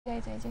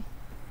যাই যাই যাই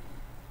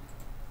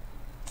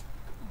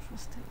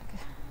অসুস্থ লাগে।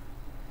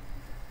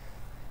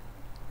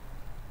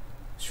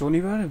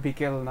 শনিবার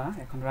বিকেল না,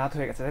 এখন রাত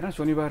হয়ে গেছে, তাই না?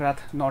 শনিবার রাত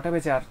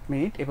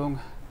 9:08 এবং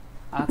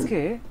আজকে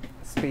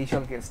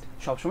স্পেশাল গেস্ট।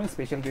 সবসময়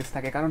স্পেশাল গেস্ট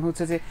থাকে, কারণ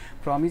হচ্ছে যে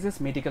promises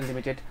medical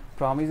limited,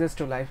 promises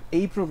to life,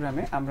 এই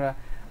প্রোগ্রামে আমরা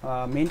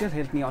মেন্টাল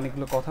হেলথ নিয়ে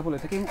অনেকগুলো কথা বলে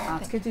থাকি। এবং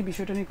আজকে যে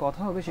বিষয়টা নিয়ে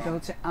কথা হবে সেটা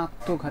হচ্ছে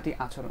আত্মঘাতী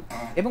আচরণ।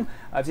 এবং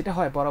যেটা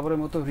হয় বরাবরের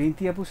মতো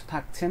রিন্তি আপু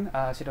থাকছেন,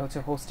 সেটা হচ্ছে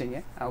হোস্টিংয়ে,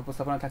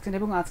 উপস্থাপনা থাকছেন।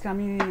 এবং আজকে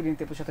আমি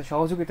রিন্তি আপুর সাথে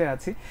সহযোগিতায়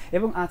আছি।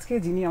 এবং আজকে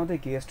যিনি আমাদের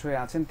গেস্ট হয়ে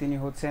আছেন তিনি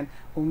হচ্ছেন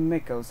উম্মে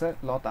কাউসার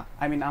লতা,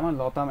 আমার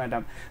লতা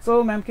ম্যাডাম। সো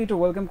ম্যামকে একটু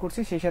ওয়েলকাম করছি,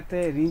 সেই সাথে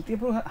রিন্তি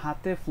আপুর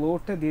হাতে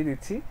ফ্লোরটা দিয়ে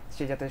দিচ্ছি,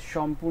 সে যাতে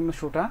সম্পূর্ণ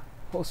শোটা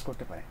হোস্ট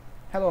করতে পারে।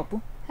 হ্যালো আপু।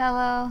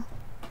 হ্যালো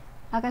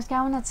আকাশ,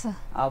 কেমন আছো?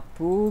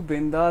 আপু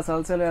বিন্দাস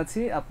হালচালে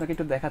আছি, আপনাকে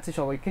একটু দেখাচ্ছি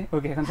সবাইকে।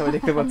 ওকে, এখন সবাই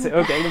দেখতে পাচ্ছে।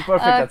 ওকে, একদম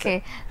পারফেক্ট আছে। ওকে,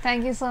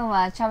 থ্যাংক ইউ সো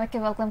মাচ। সবাইকে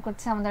ওয়েলকাম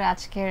করছি আমাদের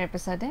আজকের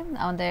এপিসোডে।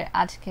 আমাদের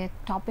আজকের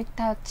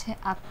টপিকটা হচ্ছে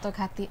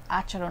আত্মঘাতী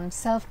আচরণ,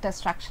 সেলফ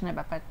ডিস্ট্রাকশনের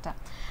ব্যাপারটা।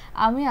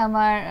 আমি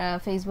আমার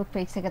ফেসবুক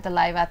পেজ থেকে তো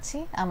লাইভ আছি,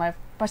 আমার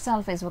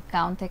পার্সোনাল ফেসবুক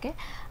অ্যাকাউন্ট থেকে।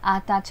 আর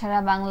তাছাড়া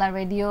বাংলা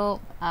রেডিও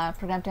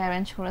প্রোগ্রামটা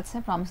অ্যারেঞ্জ করেছে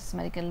প্রমিসেস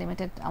মেডিকেল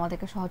লিমিটেড,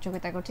 আমাদেরকে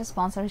সহযোগিতা করছে,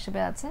 স্পন্সর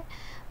হিসেবে আছে।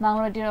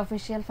 বাংলা রেডিওর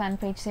অফিসিয়াল ফ্যান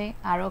পেজে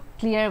আরও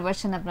ক্লিয়ার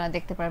ভার্সন আপনারা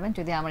দেখতে পারবেন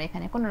যদি আমার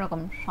এখানে কোনো রকম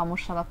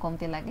সমস্যা বা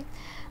কমতি লাগে।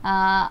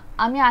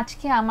 আমি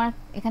আজকে আমার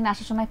এখানে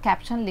আসার সময়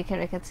ক্যাপশন লিখে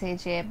রেখেছি,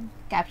 যে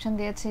ক্যাপশন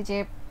দিয়েছি যে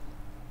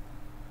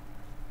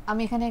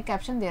আমি এখানে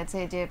ক্যাপশন দিয়েছি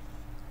যে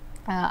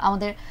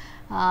আমাদের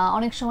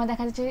অনেক সময়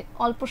দেখা যাচ্ছে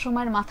অল্প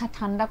সময়ের মাথা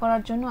ঠান্ডা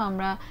করার জন্য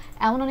আমরা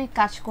এমন অনেক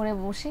কাজ করে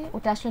বসি,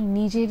 ওটা আসলে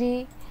নিজেরই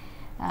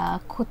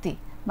ক্ষতি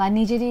বা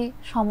নিজেরই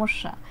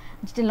সমস্যা,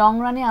 যেটা লং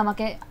রানে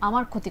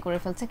আমার ক্ষতি করে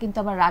ফেলছে, কিন্তু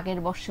আবার রাগের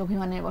বশে,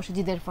 অভিমানের বশে,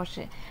 জিদের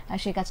বশে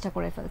সেই কাজটা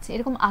করে ফেলছে।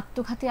 এরকম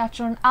আত্মঘাতী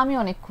আচরণ আমি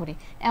অনেক করি।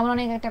 এমন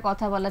অনেক একটা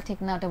কথা বলা ঠিক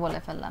না, ওটা বলে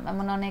ফেললাম,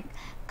 এমন অনেক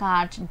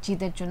কাজ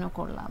জিদের জন্য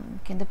করলাম,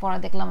 কিন্তু পরে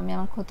দেখলাম আমি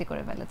আমার ক্ষতি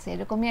করে ফেলেছি।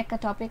 এরকমই একটা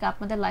টপিক।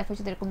 আপনাদের লাইফে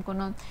যদি এরকম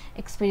কোনো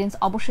এক্সপিরিয়েন্স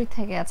অবশ্যই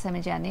থেকে আছে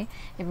আমি জানি,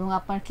 এবং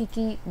আপনার কি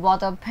কি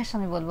বদ অভ্যাস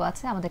আমি বলবো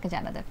আছে, আমাদেরকে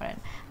জানাতে পারেন।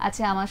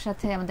 আচ্ছা, আমার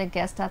সাথে আমাদের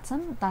গেস্ট আছেন,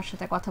 তার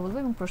সাথে কথা বলবো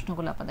এবং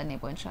প্রশ্নগুলো আপনাদের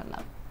নেবো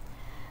ইনশাল্লাহ।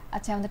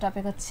 আচ্ছা, আমাদের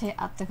টপিক হচ্ছে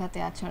আত্মঘাতী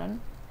আচরণ।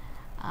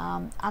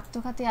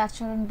 আত্মঘাতী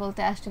আচরণ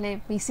বলতে আসলে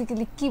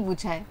বেসিক্যালি কি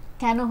বোঝায়,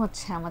 কেন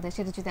হচ্ছে আমাদের,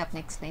 সেটা যদি আপনি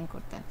এক্সপ্লেইন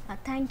করতেন।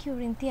 থ্যাংক ইউ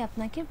রিন্তি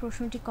আপনাকে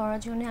প্রশ্নটি করার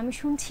জন্য। আমি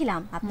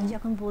শুনছিলাম আপনি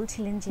যখন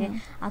বলছিলেন যে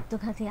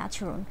আত্মঘাতী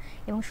আচরণ,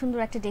 এবং সুন্দর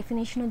একটা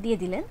ডেফিনেশনও দিয়ে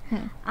দিলেন।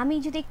 আমি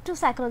যদি একটু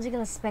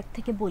সাইকোলজিক্যাল অ্যাসপেক্ট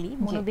থেকে বলি,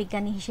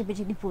 মনোবিজ্ঞানী হিসেবে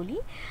যদি বলি,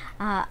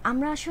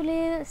 আমরা আসলে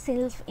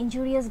সেলফ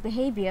ইনজুরিয়াস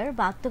বিহেভিয়ার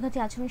বা আত্মঘাতী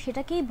আচরণ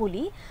সেটাকেই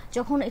বলি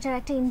যখন এটার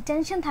একটা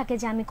ইন্টেনশন থাকে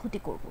যে আমি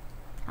ক্ষতি করব,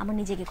 আমার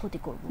নিজেকে ক্ষতি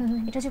করব।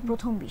 এটা হচ্ছে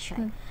প্রথম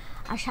বিষয়।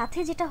 আর সাথে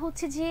যেটা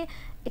হচ্ছে যে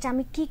এটা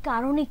আমি কি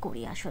কারণে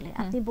করি। আসলে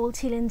আপনি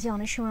বলছিলেন যে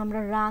অনেক সময় আমরা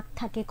রাগ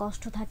থাকে,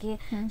 কষ্ট থাকে,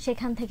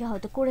 সেখান থেকে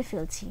হয়তো করে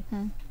ফেলছি।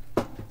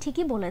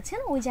 ঠিকই বলেছেন,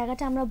 ওই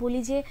জায়গাটা আমরা বলি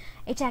যে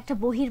এটা একটা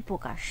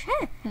বহিঃপ্রকাশ।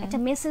 হ্যাঁ, একটা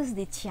মেসেজ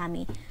দিচ্ছি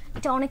আমি।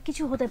 এটা অনেক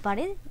কিছু হতে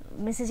পারে,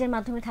 মেসেজের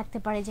মাধ্যমে থাকতে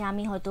পারে যে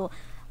আমি হয়তো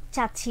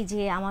চাচ্ছি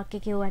যে আমাকে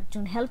কেউ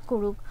একজন হেল্প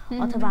করুক,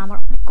 অথবা আমার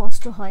অনেক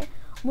কষ্ট হয়।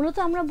 মূলত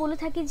আমরা বলে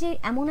থাকি যে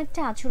এমন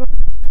একটা আচরণ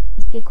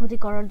ক্ষতি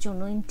করার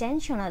জন্য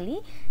ইন্টেনশনালি,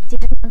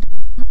 যেটা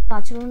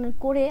আচরণ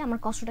করে আমার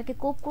কষ্টটাকে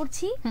কোপ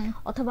করছি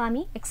অথবা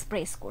আমি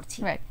এক্সপ্রেস করছি।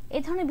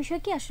 এই ধরনের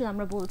বিষয়কে আসলে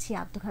আমরা বলছি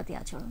আত্মঘাতী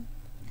আচরণ।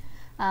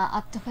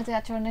 আত্মঘাতী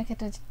আচরণের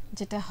ক্ষেত্রে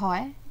যেটা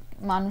হয়,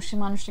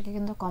 মানুষটাকে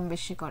কিন্তু কম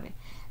বেশি করে।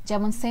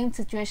 যেমন সেম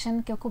সিচুয়েশন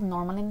কেউ খুব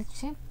নর্মালি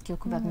নিচ্ছে, কেউ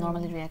খুব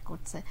নর্মালি রিঅ্যাক্ট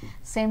করছে।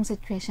 সেম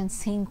সিচুয়েশন,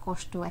 সেম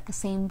কষ্ট, একটা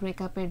সেম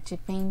ব্রেকআপের যে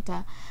পেইনটা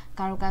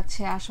কারো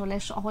কাছে আসলে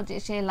সহজে,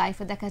 সে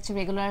লাইফে দেখা যাচ্ছে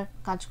রেগুলার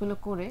কাজগুলো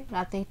করে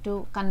রাতে একটু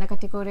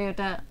কান্নাকাটি করে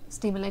ওটা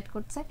স্টিমুলেট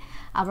করছে।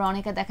 আবার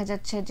অনেকে দেখা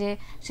যাচ্ছে যে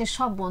সে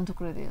সব বন্ধ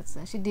করে দিয়েছে,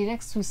 সে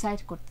ডিরেক্ট সুইসাইড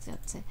করতে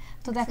যাচ্ছে।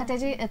 তো দেখা যায়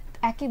যে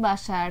একই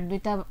বাসার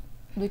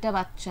দুইটা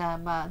বাচ্চা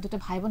বা দুটো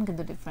ভাই বোন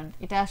কিন্তু ডিফারেন্ট।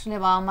 এটা আসলে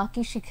বাবা মা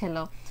কি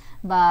শিখেলো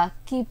বা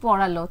কি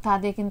পড়ালো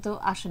তাদের কিন্তু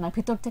আসে না,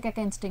 ভিতর থেকে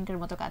একটা ইনস্টিংক্টের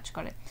মতো কাজ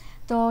করে।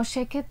 তো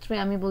সেক্ষেত্রে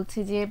আমি বলছি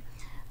যে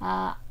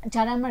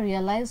যারা আমরা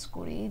রিয়েলাইজ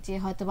করি যে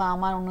হয়তো বা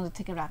আমার অন্যদের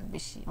থেকে রাগ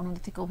বেশি,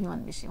 অন্যদের থেকে অভিমান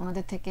বেশি,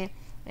 অন্যদের থেকে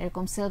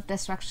এরকম সেলফ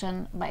ডিস্ট্রাকশন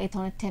বা এই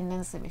ধরনের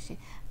টেন্ডেন্সি বেশি,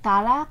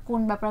 তারা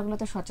কোন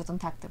ব্যাপারগুলোতে সচেতন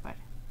থাকতে পারে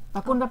বা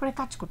কোন ব্যাপারে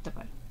কাজ করতে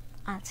পারে?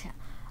 আচ্ছা,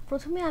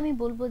 প্রথমে আমি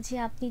বলবো যে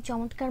আপনি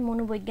চমৎকার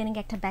মনোবৈজ্ঞানিক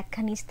একটা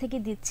ব্যাখ্যা নিজ থেকে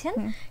দিচ্ছেন,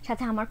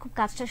 সাথে আমার খুব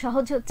কাজটা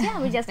সহজ হচ্ছে।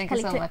 আমি জাস্ট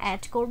খালি একটু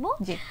অ্যাড করব।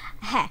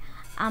 হ্যাঁ,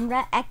 আমরা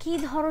একই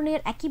ধরনের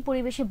একই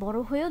পরিবেশে বড়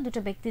হয়েও দুটো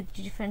ব্যক্তি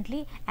ডিফারেন্টলি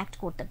অ্যাক্ট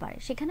করতে পারে।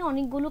 সেখানে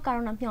অনেকগুলো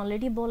কারণ আপনি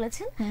অলরেডি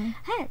বলেছেন।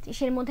 হ্যাঁ,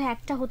 এর মধ্যে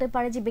একটা হতে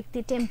পারে যে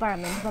ব্যক্তির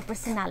টেম্পারামেন্ট বা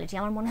পার্সোনালিটি।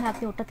 আমার মনে হয়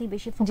আপনি ওটাতেই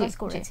বেশি ফোকাস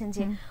করেছেন,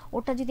 যে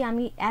ওটা যদি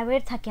আমি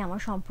অ্যাওয়্যার থাকি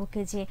আমার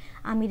সম্পর্কে, যে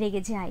আমি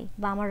রেগে যাই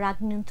বা আমার রাগ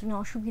নিয়ন্ত্রণে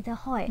অসুবিধা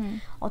হয়,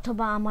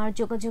 অথবা আমার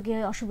যোগাযোগে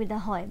অসুবিধা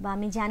হয়, বা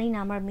আমি জানি না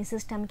আমার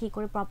মেসেজটা আমি কি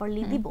করে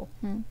প্রপারলি দিব,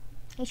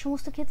 এই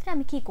সমস্ত ক্ষেত্রে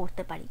আমি কি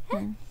করতে পারি।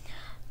 হ্যাঁ,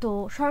 তো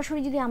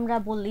সরাসরি যদি আমরা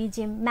বলি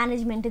যে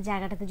ম্যানেজমেন্টের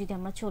জায়গাটাতে যদি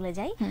আমরা চলে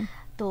যাই,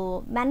 তো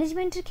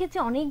ম্যানেজমেন্টের ক্ষেত্রে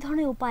অনেক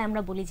ধরনের উপায়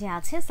আমরা বলি যে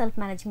আছে সেলফ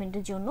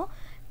ম্যানেজমেন্টের জন্য।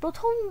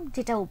 প্রথম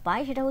যেটা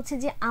উপায় সেটা হচ্ছে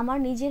যে আমার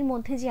নিজের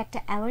মধ্যে যে একটা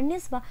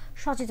অ্যাওয়ারনেস বা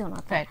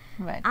সচেতনতা,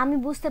 আমি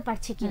বুঝতে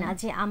পারছি কিনা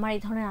যে আমার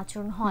এই ধরনের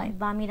আচরণ হয়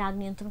বা আমি রাগ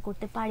নিয়ন্ত্রণ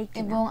করতে পারি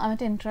কিনা। এবং আমি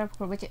তো ইন্টারাপ্ট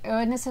করবো যে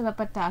অ্যাওয়ারনেসের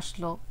ব্যাপারটা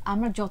আসলো,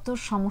 আমরা যত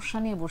সমস্যা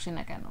নিয়ে বসি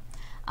না কেন,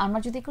 আমরা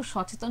যদি একটু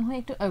সচেতন হই,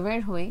 একটু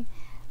অ্যাওয়্যার হই,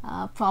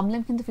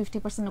 প্রবলেম কিন্তু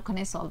 50%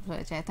 ওখানে সলভ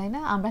হয়ে যায়, তাই না?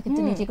 আমরা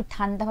কিন্তু নিজে একটু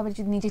ঠান্ডাভাবে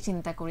যদি নিজে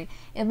চিন্তা করি,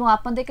 এবং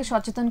আপনাদেরকে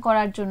সচেতন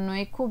করার জন্য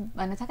খুব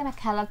মানে থাকে না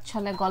খেলার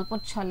ছলে, গল্পর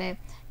ছলে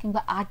কিংবা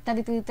আড্ডা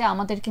দিতে দিতে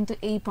আমাদের কিন্তু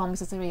এই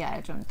প্রমিসেসের এই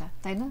আয়োজনটা,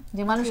 তাই না?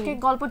 যে মানুষকে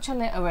গল্পর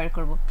ছলে অ্যাওয়্যার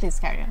করবো। Please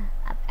carry on.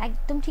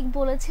 একদম ঠিক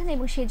বলেছেন,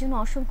 এবং সেই জন্য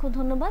অসংখ্য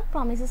ধন্যবাদ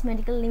প্রমিসেস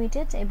মেডিকেল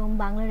লিমিটেড এবং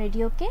বাংলা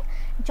রেডিওকে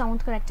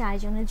চমৎকার একটা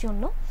আয়োজনের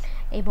জন্য।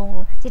 এবং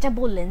যেটা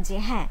বললেন যে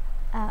হ্যাঁ,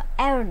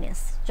 অ্যাওয়ারনেস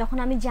যখন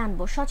আমি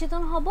জানবো,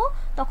 সচেতন হব,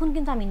 তখন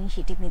কিন্তু আমি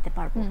ইনিশিয়েটিভ নিতে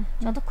পারবো।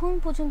 যতক্ষণ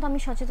পর্যন্ত আমি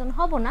সচেতন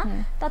হব না,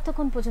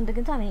 ততক্ষণ পর্যন্ত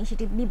কিন্তু আমি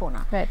ইনিশিয়েটিভ নিব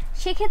না।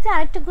 সেক্ষেত্রে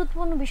আরেকটা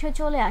গুরুত্বপূর্ণ বিষয়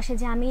চলে আসে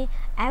যে আমি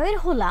অ্যাওয়্যার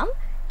হলাম,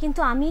 কিন্তু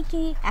আমি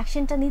কি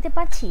অ্যাকশনটা নিতে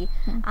পারছি?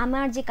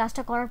 আমার যে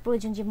কাজটা করার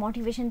প্রয়োজন, যে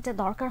মোটিভেশনটা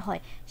দরকার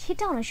হয়,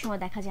 সেটা অনেক সময়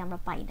দেখা যায় আমরা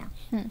পাই না।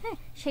 হ্যাঁ,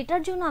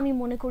 সেটার জন্য আমি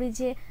মনে করি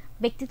যে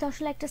ব্যক্তি তো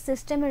আসলে একটা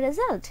সিস্টেমের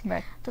রেজাল্ট,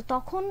 তো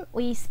তখন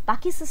ওই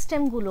বাকি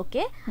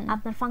সিস্টেমগুলোকে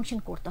আপনার ফাংশন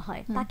করতে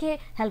হয় তাকে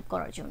হেল্প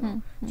করার জন্য।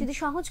 যদি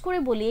সহজ করে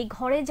বলি, এই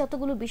ঘরে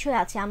যতগুলো বিষয়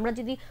আছে, আমরা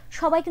যদি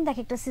সবাই কিন্তু এক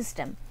একটা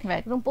সিস্টেম,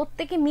 এবং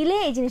প্রত্যেকে মিলে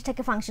এই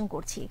জিনিসটাকে ফাংশন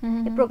করছি,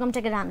 এই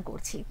প্রোগ্রামটাকে রান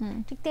করছি,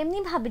 ঠিক তেমনি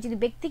ভাবে যদি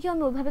ব্যক্তিকে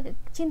আমি ওইভাবে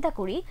চিন্তা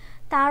করি,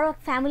 তার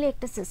ফ্যামিলি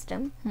একটা সিস্টেম,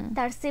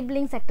 তার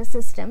সিবলিংস একটা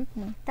সিস্টেম,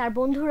 তার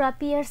বন্ধুরা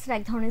পিয়ার্সরা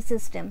এক ধরনের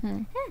সিস্টেম,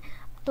 হ্যাঁ,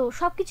 তো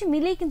সবকিছু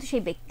মিলেই কিন্তু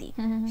সেই ব্যক্তি।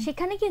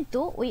 সেখানে কিন্তু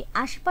ওই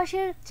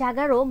আশেপাশের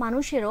জায়গারও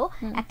মানুষেরও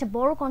একটা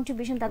বড়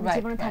কন্ট্রিবিউশন তাদের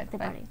জীবনে থাকতে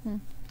পারে।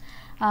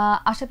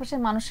 আশেপাশের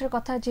মানুষের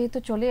কথা যেহেতু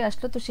চলে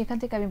আসলো, তো সেখান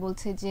থেকে আমি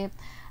বলছি যে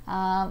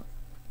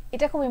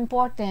এটা খুব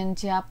ইম্পর্টেন্ট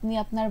যে আপনি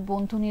আপনার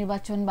বন্ধু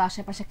নির্বাচন বা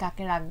আশেপাশে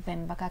কাকে রাখবেন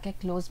বা কাকে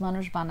ক্লোজ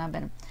মানুষ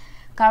বানাবেন।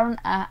 কারণ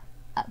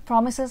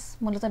প্রমিসেস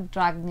মূলত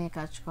ড্রাগ নিয়ে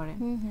কাজ করে।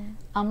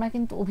 আমরা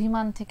কিন্তু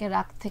অভিমান থেকে,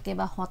 রাগ থেকে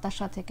বা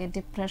হতাশা থেকে,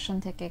 ডিপ্রেশন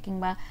থেকে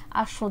কিংবা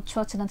আর সহ্য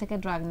হচ্ছে না থেকে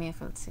ড্রাগ নিয়ে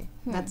ফেলছি।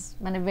 দ্যাটস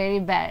মানে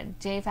ভেরি ব্যাড।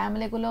 যে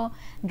ফ্যামিলিগুলো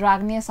ড্রাগ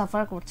নিয়ে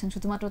সাফার করছেন,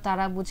 শুধুমাত্র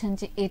তারা বুঝেন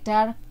যে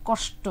এটার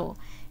কষ্ট,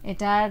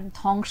 এটার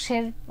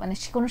ধ্বংসের মানে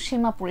কোনো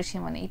সীমা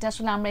পরিসীমা নেই। এটা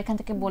আসলে আমরা এখান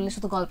থেকে বললে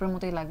শুধু গল্পের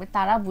মতোই লাগবে।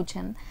 তারা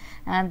বুঝেন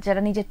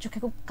যারা নিজের চোখে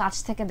খুব কাছ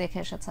থেকে দেখে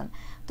এসেছেন।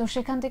 তো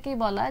সেখান থেকেই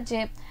বলা যে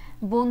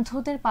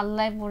বন্ধুদের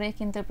পাল্লায় পড়ে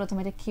কিন্তু প্রথমে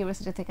একটা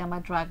কিউরিওসিটি থেকে আমরা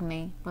ড্রাগ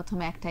নেই।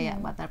 প্রথমে একটাই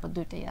আবার, তারপর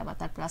দুইটাই আবার,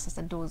 তারপর আস্তে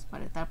আস্তে ডোজ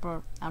বাড়ে, তারপর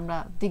আমরা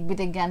দিক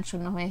বিদিক জ্ঞান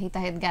শূন্য হয়ে,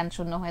 হিতাহিত জ্ঞান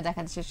শূন্য হয়ে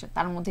দেখা যাচ্ছে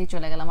তার মধ্যেই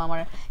চলে গেলাম। আমার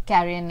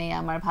ক্যারিয়ার নেই,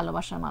 আমার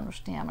ভালোবাসার মানুষ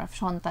নেই, আমার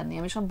সন্তান নেই,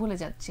 আমি সব ভুলে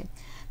যাচ্ছি।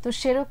 তো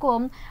সেরকম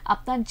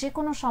আপনার যে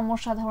কোনো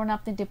সমস্যা, ধরুন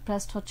আপনি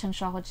ডিপ্রেসড হচ্ছেন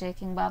সহজে,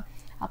 কিংবা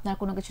আপনার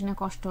কোনো কিছু নিয়ে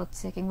কষ্ট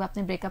হচ্ছে, কিংবা আপনি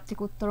ব্রেকআপ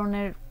থেকে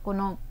উত্তরণের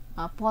কোনো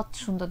পথ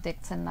সুন্দর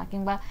দেখছেন না,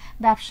 কিংবা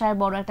ব্যবসায়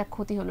বড় একটা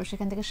ক্ষতি হলো,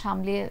 সেখান থেকে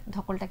সামলিয়ে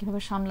ধকলটা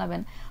কিভাবে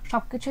সামলাবেন,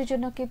 সবকিছুর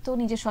জন্য কিন্তু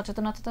নিজের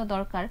সচেতনতা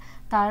দরকার।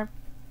 তার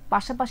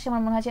পাশাপাশি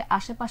আমার মনে হয় যে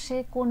আশেপাশে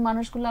কোন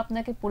মানুষগুলো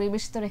আপনাকে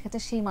পরিবেশিত রেখেছে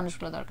সেই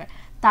মানুষগুলো দরকার।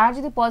 তারা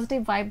যদি পজিটিভ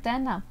ভাইব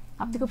দেয় না,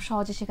 আপনি খুব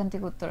সহজে সেখান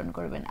থেকে উত্তরণ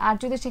করবেন। আর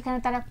যদি সেখানে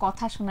তারা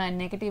কথা শোনায়,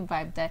 নেগেটিভ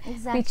ভাইব দেয়,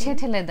 পিছিয়ে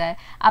ঠেলে দেয়,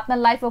 আপনার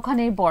লাইফ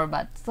ওখানেই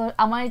বরবাদ। তো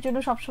আমার এই জন্য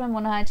সবসময়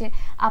মনে হয় যে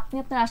আপনি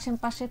আপনার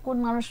আশেপাশে কোন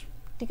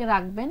মানুষটিকে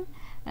রাখবেন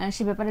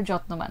সে ব্যাপারে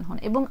যত্নবান হন।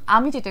 এবং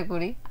আমি যেটা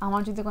করি,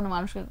 আমার যদি কোনো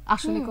মানুষের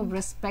আসলে খুব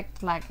রেসপেক্ট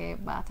লাগে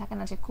বা থাকে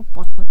না যে খুব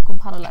পছন্দ, খুব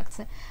ভালো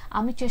লাগছে,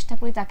 আমি চেষ্টা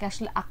করি তাকে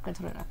আসলে আঁকড়ে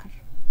ধরে রাখার।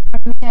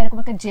 আমি চাই এরকম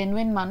একটা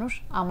জেনুইন মানুষ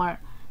আমার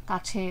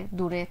কাছে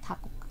দূরে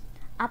থাকুক।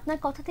 আপনার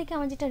কথা থেকে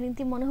আমার যেটা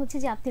রিন্তি মনে হচ্ছে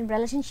যে আপনি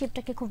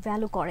রিলেশনশিপটাকে খুব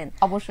ভ্যালু করেন।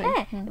 অবশ্যই।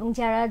 হ্যাঁ, এবং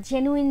যারা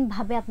জেনুইন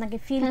ভাবে আপনাকে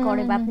ফিল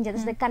করে বা আপনি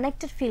যাদের সাথে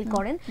কানেক্টেড ফিল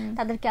করেন,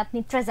 তাদেরকে আপনি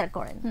ট্রেজার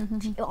করেন।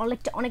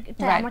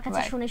 অনেকটা আমার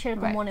কাছে শুনে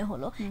সেরকম মনে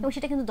হলো, এবং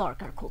সেটা কিন্তু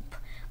দরকার,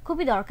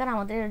 খুবই দরকার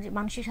আমাদের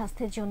মানসিক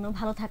স্বাস্থ্যের জন্য,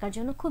 ভালো থাকার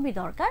জন্য খুবই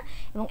দরকার।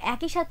 এবং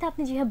একই সাথে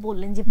আপনি যেভাবে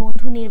বললেন যে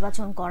বন্ধু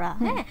নির্বাচন করা,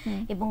 হ্যাঁ,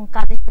 এবং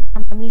কাদের সাথে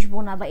আমরা মিশবো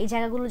না, বা এই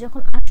জায়গাগুলো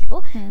যখন আসলো,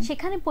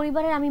 সেখানে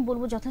পরিবারের আমি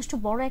বলবো যথেষ্ট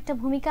বড় একটা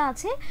ভূমিকা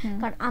আছে।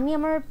 কারণ আমি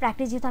আমার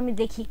প্র্যাকটিস যেহেতু আমি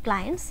দেখি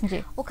ক্লায়েন্টস,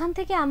 ওখান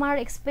থেকে আমার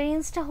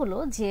এক্সপেরিয়েন্সটা হলো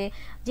যে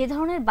যে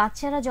ধরনের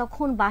বাচ্চারা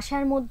যখন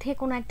বাসার মধ্যে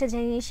কোনো একটা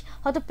জিনিস,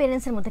 হয়তো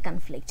পেরেন্টসের মধ্যে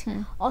কনফ্লিক্ট,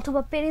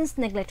 অথবা পেরেন্টস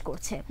নেগলেক্ট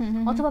করছে,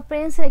 অথবা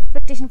পেরেন্টসের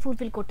এক্সপেকটেশন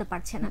ফুলফিল করতে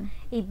পারছে না,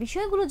 এই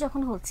বিষয়গুলো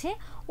যখন হচ্ছে,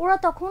 ওরা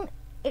তখন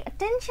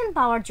টেনশন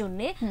পাওয়ার জন্য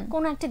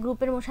কোন একটা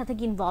গ্রুপের সাথে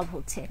ইনভলভ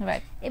হচ্ছে,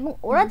 এবং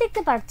ওরা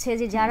দেখতে পাচ্ছে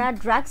যে যারা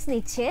ড্রাগস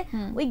নিচ্ছে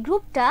ওই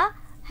গ্রুপটা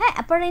হ্যাঁ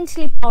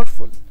অ্যাপারেন্টলি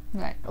পাওয়ারফুল,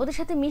 ওদের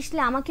সাথে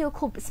মিশলে আমাকেও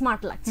খুব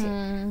স্মার্ট লাগছে,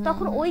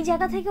 তখন ওই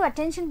জায়গা থেকেও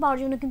অ্যাটেনশন পাওয়ার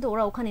জন্য কিন্তু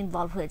ওরা ওখানে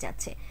ইনভলভ হয়ে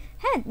যাচ্ছে।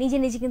 হ্যাঁ, নিজে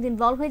নিজে কিন্তু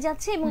ইনভলভ হয়ে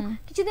যাচ্ছে, এবং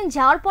কিছুদিন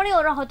যাওয়ার পরে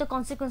ওরা হয়তো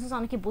কনসিকুয়েন্সেস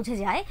অনেকে বুঝে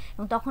যায়,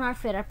 এবং তখন আর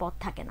ফেরার পথ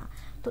থাকে না।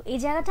 তো এই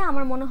জায়গাটা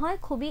আমার মনে হয়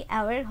খুবই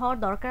অ্যাওয়্যার হওয়ার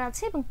দরকার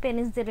আছে, এবং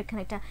পেরেন্টসদের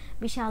এখানে একটা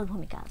বিশাল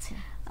ভূমিকা আছে।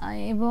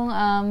 এবং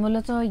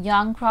মূলত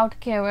ইয়াং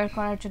ক্রাউডকে অ্যাওয়্যার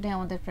করার জন্য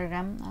আমাদের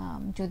প্রোগ্রাম,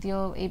 যদিও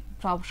এই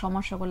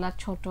সমস্যাগুলো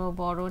ছোট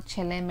বড়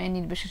ছেলে মেয়ে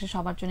নির্বিশেষে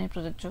সবার জন্যই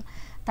প্রযোজ্য,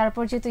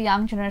 তারপর যেহেতু ইয়াং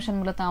জেনারেশন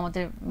মূলত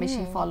আমাদের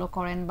বেশি ফলো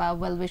করেন বা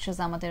ওয়েল উইশার্স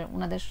আমাদের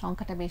ওনাদের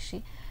সংখ্যাটা বেশি,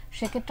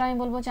 সেক্ষেত্রে আমি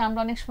বলবো যে আমরা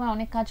অনেক সময়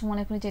অনেক কাজ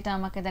মনে করি যেটা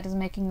আমাকে দ্যাট ইজ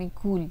মেকিং মি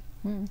কুল,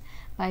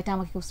 বা এটা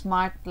আমাকে খুব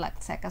স্মার্ট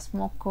লাগছে, একটা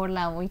স্মোক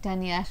করলাম ওইটা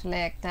নিয়ে আসলে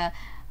একটা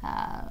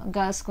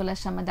গার্লস স্কুলের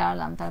সামনে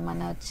দাঁড়ালাম, তার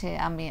মানে হচ্ছে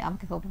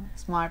আমাকে খুব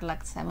স্মার্ট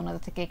লাগছে, আমি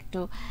ওনাদের থেকে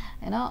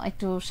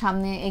একটু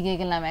সামনে এগিয়ে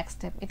গেলাম এক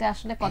স্টেপ। এটা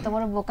আসলে কত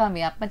বড়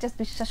বোকামি। আপনি জাস্ট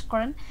বিশ্বাস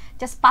করেন,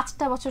 জাস্ট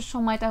 5টা বছর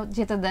সময়টা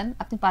যেতে দেন,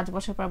 আপনি 5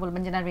 বছর পর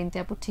বলবেন যে না রিন্তি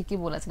আপু ঠিকই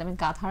বলেছিলেন, আমি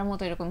গাধার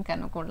মতো এরকম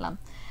কেন করলাম,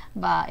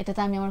 বা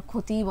এটাতে আমি আমার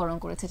ক্ষতিই বরং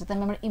করেছি, এটাতে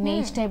আমি আমার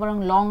ইমেজটাই বরং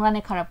লং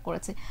রানে খারাপ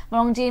করেছি,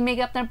 বরং যে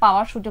মেয়েকে আপনার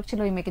পাওয়ার সুযোগ ছিল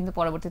ওই মেয়ে কিন্তু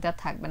পরবর্তীতে আর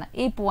থাকবে না।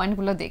 এই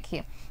পয়েন্টগুলো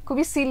দেখিয়ে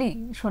খুবই সিলি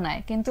শোনায়,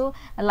 কিন্তু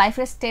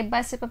লাইফের স্টেপ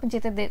বাই স্টেপ আপনি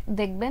যেতে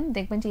দেখবেন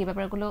যে এই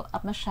ব্যাপারগুলো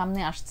আপনার সামনে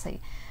আসছেই।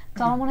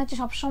 তো আমার মনে হচ্ছে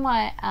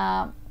সবসময়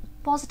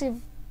পজিটিভ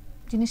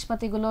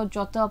জিনিসপাতিগুলো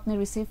যত আপনি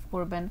রিসিভ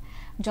করবেন,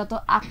 যত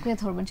আঁকড়ে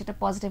ধরবেন, সেটা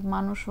পজিটিভ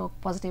মানুষ হোক,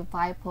 পজিটিভ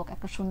ভাইব হোক,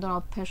 একটা সুন্দর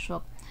অভ্যাস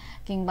হোক,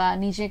 কিংবা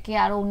নিজেকে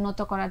আরো উন্নত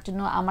করার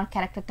জন্য, আমার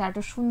ক্যারেক্টারটা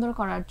আরো সুন্দর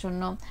করার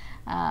জন্য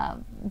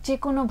যে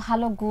কোনো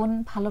ভালো গুণ,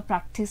 ভালো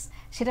প্র্যাকটিস,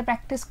 সেটা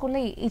প্র্যাকটিস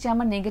করলেই এই যে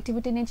আমার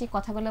নেগেটিভিটি নিয়ে যে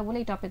কথাগুলো বলে,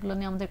 এই টপিকগুলো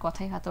নিয়ে আমাদের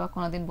কথাই হয়তো বা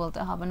কোনোদিন বলতে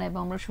হবে না, এবং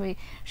আমরা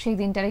সেই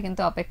দিনটারই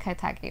কিন্তু অপেক্ষায়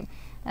থাকি।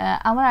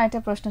 আমার আরেকটা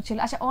প্রশ্ন ছিল,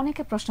 আচ্ছা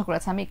অনেকে প্রশ্ন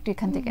করেছে, আমি একটু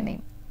এখান থেকে নেই।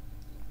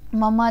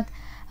 মোহাম্মদ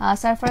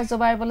সারফরাজ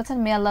জোবায়ের বলেছেন,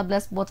 মে আল্লাহ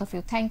bless both of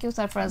you. Thank you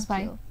Sarfaraz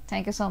ভাই,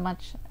 থ্যাংক ইউ সো মাচ।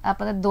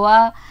 আপনাদের দোয়া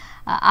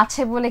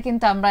আছে বলে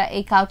কিন্তু আমরা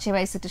এই কাউচে বা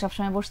এই সিটে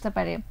সবসময় বসতে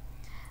পারি।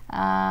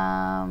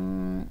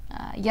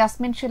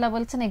 ইয়াসমিন শিলা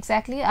বলছেন,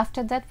 exactly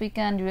after that we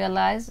can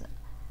realise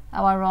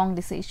hour wrong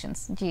decisions.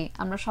 জি,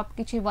 আমরা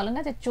সবকিছুই বলে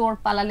না যে চোর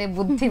পালালে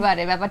বুদ্ধি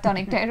বাড়ে, ব্যাপারটা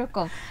অনেকটা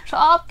এরকম,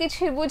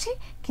 সবকিছুই বুঝি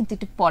কিন্তু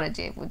একটু পরে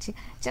যেয়ে বুঝি,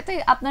 যাতে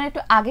আপনারা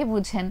একটু আগে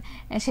বুঝেন,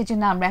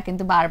 সেজন্য আমরা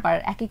কিন্তু বারবার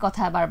একই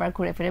কথা বারবার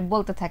ঘুরে ফিরে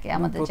বলতে থাকি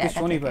আমাদের জায়গা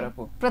থেকে,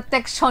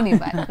 প্রত্যেক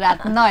শনিবার রাত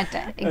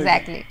 9টায়।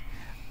 এক্স্যাক্টলি।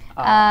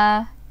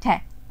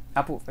 হ্যাঁ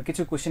আপু,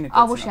 কিছু কোশ্চেন নিতে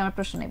অবশ্যই আমরা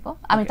প্রশ্ন নেব,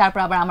 আমি তারপর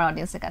আবার আমার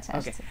অডিয়েন্সের কাছে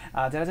আসছি।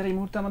 যারা এই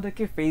মুহূর্তে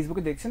আমাদেরকে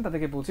ফেসবুকে দেখছেন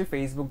তাদেরকে বলছি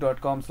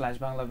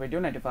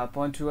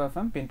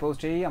facebook.com/banglavideo95.2fm পিন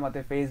পোস্টেই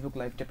আমাদের ফেসবুক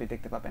লাইভটা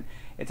দেখতে পাবেন।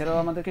 এছাড়াও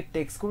আমাদেরকে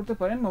টেক্সট করতে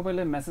পারেন,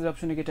 মোবাইলের মেসেজ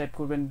অপশনে গিয়ে টাইপ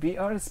করবেন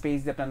BR স্পেস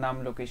দিয়ে আপনার নাম,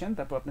 লোকেশন,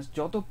 তারপর আপনার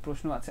যত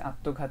প্রশ্ন আছে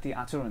আত্মঘাতী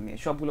আচরণ নিয়ে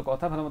সবগুলো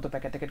কথা ভালো মতো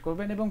প্যাকেট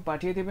করবেন এবং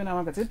পাঠিয়ে দেবেন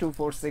আমার কাছে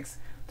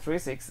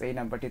 24636 এই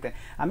নাম্বারটিতে।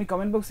 আমি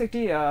কমেন্ট বক্সে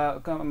একটি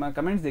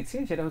কমেন্টস দেখছি,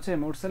 সেটা হচ্ছে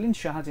মোরসালিন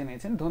শাহ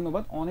জেনেছেন,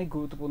 ধন্যবাদ, অনেক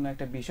গুরুত্বপূর্ণ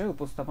একটা বিষয়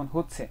উপস্থাপন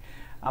হচ্ছে।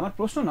 আমার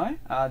প্রশ্ন নয়,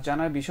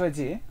 জানার বিষয়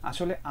যে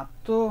আসলে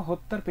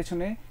আত্মহত্যার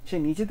পেছনে সে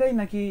নিজে দায়ী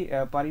নাকি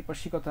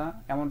পারিপার্শ্বিকতা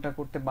এমনটা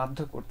করতে বাধ্য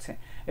করছে,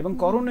 এবং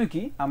করণীয়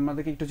কি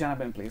আমাদেরকে একটু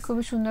জানাবেন প্লিজ।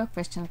 খুবই সুন্দর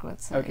কোয়েশ্চেন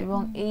করেছে, এবং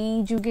এই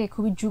যুগে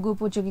খুবই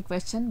যুগোপযোগী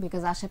কোয়েশ্চেন,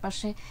 বিকজ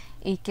আশেপাশে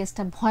এই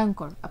কেসটা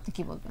ভয়ঙ্কর। আপনি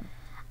কি বলবেন?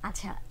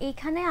 আচ্ছা,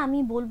 এখানে আমি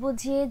বলবো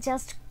যে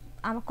জাস্ট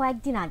আমার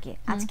কয়েকদিন আগে,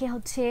 আজকে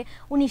হচ্ছে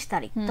 19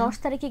 তারিখ, 10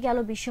 তারিখে গেল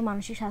বিশ্ব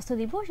মানসিক স্বাস্থ্য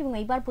দিবস, এবং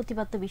এইবার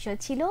প্রতিপাদ্য বিষয়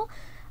ছিল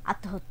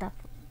আত্মহত্যা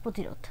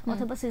প্রতিরোধ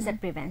অথবা সুইসাইড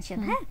প্রিভেনশন।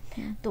 হ্যাঁ,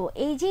 তো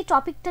এই যে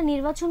টপিকটা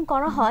নির্বাচন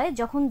করা হয়,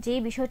 যখন যে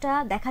বিষয়টা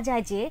দেখা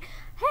যায় যে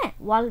হ্যাঁ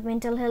ওয়ার্ল্ড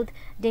মেন্টাল হেলথ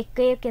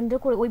ডেকে কেন্দ্র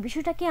করে ওই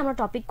বিষয়টাকে আমরা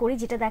টপিক করি,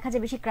 যেটা দেখা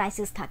যায় বেশি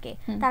ক্রাইসিস থাকে,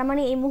 তার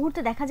মানে এই মুহূর্তে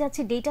দেখা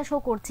যাচ্ছে ডেটা শো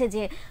করছে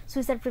যে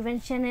সুইসাইড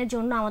প্রিভেনশনের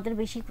জন্য আমাদের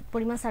বেশি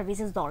পরিমাণ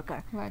সার্ভিসেস দরকার।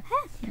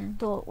 হ্যাঁ,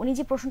 তো উনি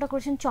যে প্রশ্নটা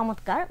করেছেন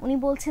চমৎকার, উনি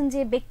বলছেন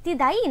যে ব্যক্তি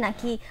দায়ী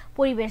নাকি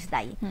পরিবেশ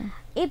দায়ী।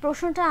 এই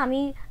প্রশ্নটা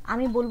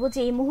আমি বলবো যে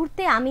এই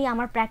মুহূর্তে আমি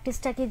আমার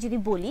প্র্যাকটিসটাকে যদি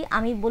বলি,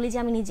 আমি বলি যে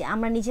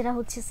আমরা নিজেরা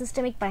হচ্ছে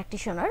সিস্টেমিক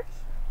প্র্যাকটিশনার,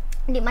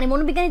 মানে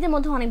মনোবিজ্ঞানীদের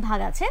মধ্যে অনেক ভাগ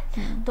আছে।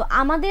 তো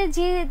আমাদের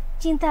যে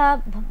চিন্তা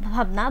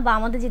ভাবনা বা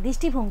আমাদের যে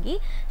দৃষ্টিভঙ্গি,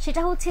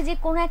 সেটা হচ্ছে যে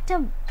কোনো একটা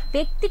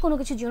ব্যক্তি কোনো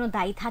কিছুর জন্য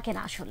দায়ী থাকে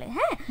না আসলে।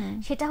 হ্যাঁ,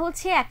 সেটা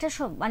হচ্ছে একটা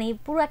মানে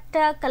পুরো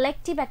একটা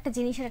কালেকটিভ একটা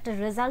জিনিসের একটা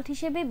রেজাল্ট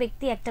হিসেবে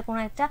ব্যক্তি একটা কোনো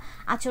একটা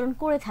আচরণ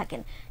করে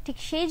থাকেন। ঠিক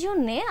সেই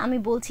জন্যে আমি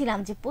বলছিলাম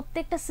যে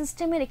প্রত্যেকটা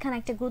সিস্টেমের এখানে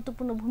একটা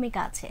গুরুত্বপূর্ণ ভূমিকা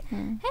আছে।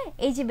 হ্যাঁ,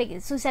 এই যে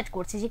সুইসাইড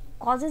করছে, যে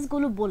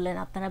কজেসগুলো বললেন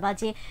আপনারা, বা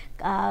যে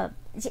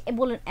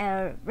বলেন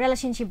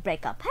রিলেশনশিপ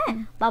ব্রেকআপ, হ্যাঁ,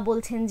 বা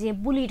বলছেন যে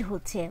বুলিড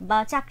হচ্ছে বা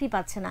চাকরি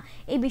পাচ্ছে না,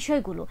 এই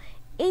বিষয়গুলো,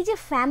 এই যে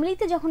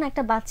ফ্যামিলিতে যখন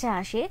একটা বাচ্চা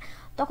আসে,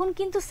 তখন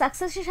কিন্তু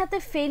সাকসেসের সাথে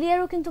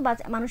ফেলিয়ারও কিন্তু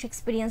মানুষ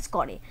এক্সপিরিয়েন্স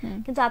করে।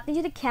 কিন্তু আপনি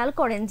যদি খেয়াল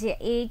করেন যে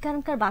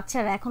এখানকার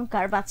বাচ্চারা,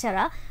 এখনকার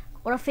বাচ্চারা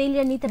ওরা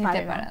ফেলিয়ার নিতে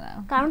পারে না।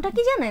 কারণটা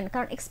কি জানেন?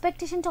 কারণ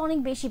এক্সপেকটেশনটা অনেক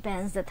বেশি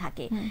প্যারেন্টসদের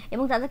থাকে,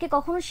 এবং তাদেরকে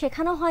কখনো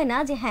শেখানো হয় না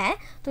যে হ্যাঁ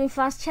তুমি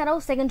ফার্স্ট ছাড়াও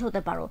সেকেন্ড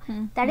হতে পারো,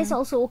 দ্যাট ইজ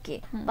অলসো ওকে,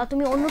 বা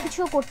তুমি অন্য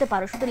কিছুও করতে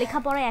পারো, শুধু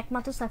লেখাপড়ায়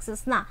একমাত্র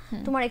সাকসেস না,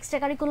 তোমার এক্সট্রা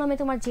কারিকুলামে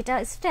তোমার যেটা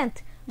স্ট্রেংথ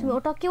তুমি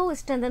ওটাকেও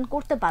স্ট্রেংথেন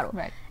করতে পারো।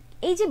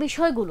 এই যে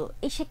বিষয়গুলো,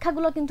 এই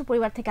শিক্ষাগুলো কিন্তু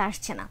পরিবার থেকে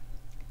আসছে না,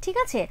 ঠিক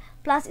আছে?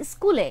 প্লাস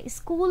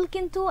স্কুল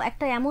কিন্তু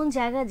একটা এমন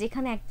জায়গা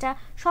যেখানে একটা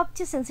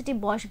সবচেয়ে সেন্সিটিভ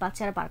বয়স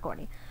বাচ্চারা পার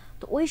করে।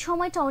 তো ওই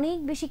সময়টা অনেক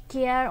বেশি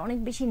কেয়ার, অনেক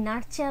বেশি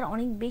নার্চার,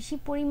 অনেক বেশি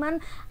পরিমাণ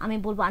আমি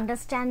বলবো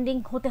আন্ডারস্ট্যান্ডিং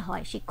হতে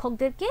হয়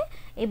শিক্ষকদেরকে,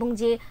 এবং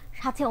যে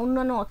সাথে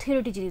অন্যান্য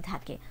অথরিটি যদি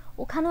থাকে,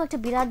 ওখানেও একটা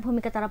বিরাট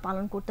ভূমিকা তারা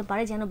পালন করতে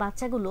পারে, যেন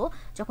বাচ্চাগুলো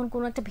যখন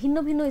কোনো একটা ভিন্ন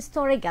ভিন্ন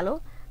স্তরে গেল,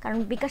 কারণ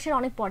বিকাশের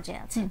অনেক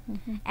পর্যায়ে আছে,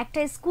 একটা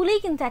স্কুলেই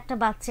কিন্তু একটা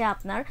বাচ্চা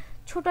আপনার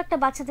ছোট একটা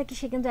বাচ্চা থেকে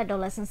সে কিন্তু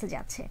অ্যাডোলেসেন্সে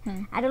যাচ্ছে,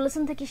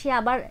 অ্যাডোলেসেন্স থেকে সে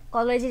আবার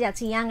কলেজে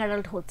যাচ্ছে, ইয়াং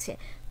অ্যাডাল্ট হচ্ছে।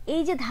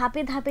 এই যে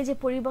ধাপে ধাপে যে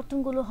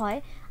পরিবর্তনগুলো হয়,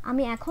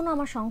 আমি এখনো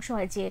আমার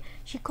সংশয় যে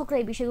শিক্ষকরা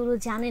এই বিষয়গুলো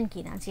জানেন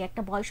কিনা, যে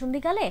একটা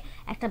বয়সন্ধিকালে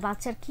একটা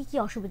বাচ্চার কি কি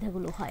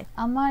অসুবিধাগুলো হয়।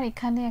 আমার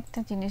এখানে একটা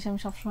জিনিস আমি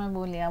সবসময়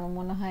বলি, আমার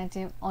মনে হয়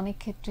যে অনেক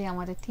ক্ষেত্রে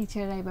আমাদের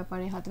টিচাররা এই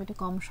ব্যাপারে হয়তো একটু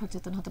কম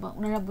সচেতন, হয়তো বা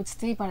ওনারা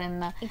বুঝতেই পারেন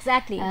না।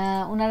 এক্স্যাক্টলি,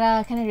 ওনারা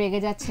এখানে রেগে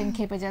যাচ্ছেন,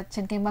 খেপে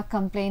যাচ্ছেন, কিংবা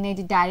কমপ্লেইন, এই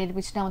যে ডায়েরির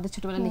পিছনে আমাদের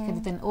ছোটবেলা লিখে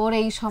দিতেন ওর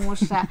এই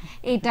সমস্যা,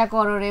 এইটা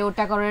করো রে,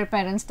 ওটা করো রে,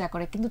 প্যারেন্টসটা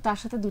করে, কিন্তু তার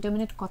সাথে 2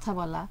 মিনিট কথা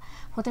বলা,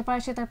 হতে পারে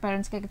সে তার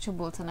প্যারেন্টসকে কিছু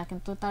বলছে না,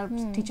 কিন্তু তার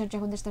টিচার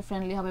যখন তার সাথে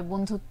ফ্রেন্ডলি হবে,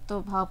 বন্ধুত্ব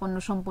ভাবাপন্ন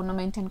সম্পূর্ণ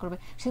মেনটেন করবে,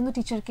 সে কিন্তু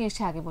টিচারকে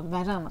এসে আগে বলবে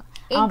ম্যাডাম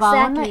আমার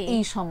বাবা না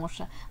এই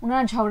সমস্যা,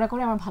 ওনারা ঝগড়া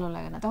করে আমার ভালো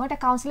লাগে না, তখন একটা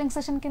কাউন্সিলিং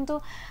সেশন কিন্তু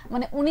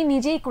মানে উনি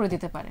নিজেই করে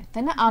দিতে পারে,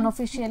 তাই না,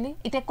 আনঅফিশিয়ালি।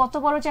 এটা কত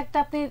বড় যে একটা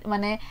আপনি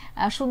মানে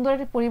সুন্দর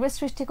একটা পরিবেশ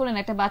সৃষ্টি করলেন,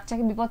 একটা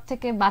বাচ্চাকে বিপদ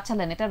থেকে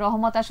বাঁচালেন, এটা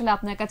রহমত আসলে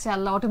আপনার কাছে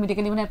আল্লাহ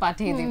অটোমেটিক্যালি মনে হয়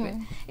পাঠিয়ে দিবে।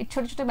 এই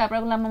ছোট ছোট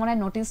ব্যাপারগুলো আমরা মনে হয়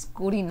নোটিস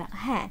করি না,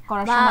 হ্যাঁ,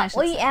 করার সময়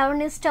ওই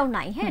অ্যাওয়ারনেসটাও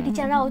নাই। হ্যাঁ,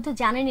 টিচাররা হয়তো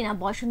জানেনই না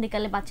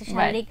বয়সন্ধিকালে বাচ্চার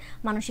শারীরিক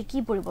মানসিক কি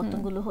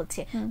পরিবর্তনগুলো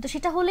হচ্ছে। তো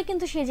সেটা হলে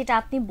কিন্তু সে যেটা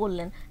আপনি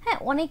বললেন, হ্যাঁ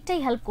অনেকটাই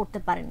হেল্প করতে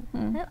পারেন,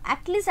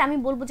 অ্যাটলিস্ট আমি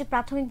বলবো যে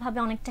প্রাথমিকভাবে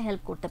অনেকটা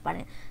হেল্প করতে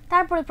পারেন,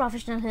 তারপরে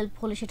প্রফেশনাল হেল্প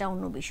হলে সেটা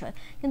অন্য বিষয়,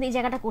 কিন্তু এই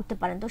জায়গাটা করতে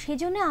পারেন। তো সেই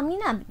জন্য আমি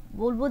না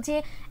বলবো যে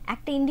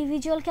একটা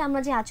ইন্ডিভিজুয়ালকে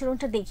আমরা যে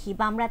আচরণটা দেখি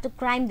বা আমরা এত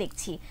ক্রাইম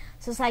দেখছি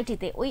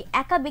সোসাইটিতে, ওই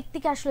একা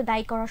ব্যক্তিকে আসলে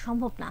দায়ী করা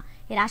সম্ভব না,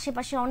 এর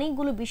আশেপাশে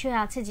অনেকগুলো বিষয়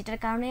আছে যেটার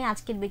কারণে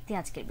আজকের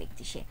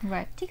ব্যক্তি সে,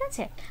 ঠিক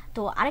আছে।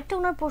 তো আরেকটা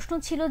ওনার প্রশ্ন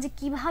ছিল যে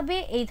কিভাবে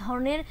এই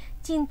ধরনের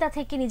চিন্তা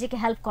থেকে নিজেকে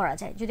হেল্প করা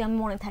যায়, যদি আমি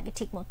মনে থাকে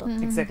ঠিক মতো।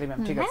 এক্স্যাক্টলি ম্যাম,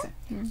 ঠিক আছে।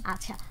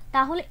 আচ্ছা,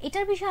 তাহলে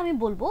এটার বিষয়ে আমি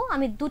বলবো,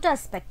 আমি দুটো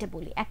অ্যাসপেক্টে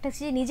বলি। একটা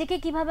হচ্ছে নিজেকে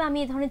কিভাবে আমি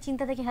এই ধরনের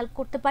চিন্তা থেকে হেল্প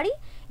করতে পারি,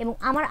 এবং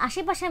আমার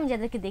আশেপাশে আমি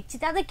যাদেরকে দেখছি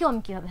তাদেরকেও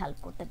আমি কিভাবে হেল্প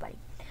করতে পারি।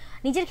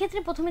 নিজের ক্ষেত্রে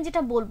প্রথমে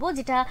যেটা বলবো,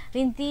 যেটা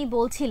রিন্তি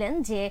বলছিলেন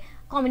যে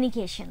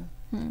কমিউনিকেশন,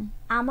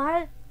 আমার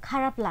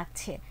খারাপ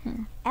লাগছে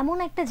এমন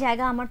একটা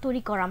জায়গা আমার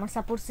তৈরি করা, আমার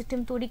সাপোর্ট সিস্টেম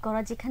তৈরি করা,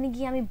 যেখানে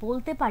গিয়ে আমি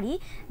বলতে পারি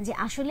যে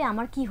আসলে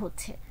আমার কি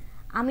হচ্ছে,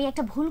 আমি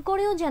একটা ভুল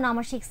করেও যেন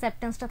আমার সেই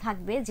অ্যাকসেপ্টেন্সটা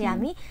থাকবে যে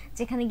আমি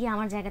যেখানে গিয়ে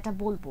আমার জায়গাটা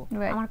বলবো,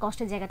 আমার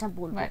কষ্টের জায়গাটা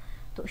বলবো।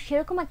 তো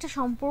সেরকম একটা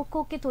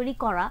সম্পর্ককে তৈরি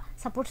করা,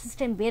 সাপোর্ট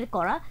সিস্টেম বের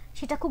করা,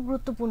 সেটা খুব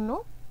গুরুত্বপূর্ণ,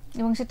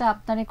 এবং সেটা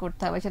আপনারই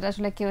করতে হবে, সেটা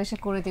আসলে কেউ এসে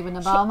করে দিবে না,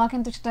 বাবা মা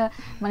কিন্তু সেটা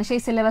মানে সেই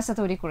সিলেবাসটা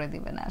তৈরি করে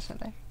দিবে না,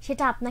 আসলে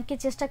সেটা আপনাকে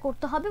চেষ্টা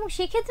করতে হবে। এবং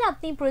সেক্ষেত্রে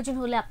আপনি প্রয়োজন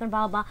হলে আপনার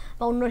বাবা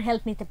বা অন্যর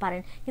হেল্প নিতে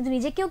পারেন, কিন্তু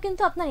নিজেকেও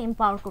কিন্তু আপনার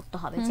এম্পাওয়ার করতে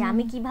হবে যে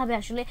আমি কিভাবে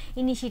আসলে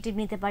ইনিশিয়েটিভ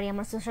নিতে পারি,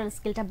 আমার সোশ্যাল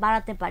স্কিলটা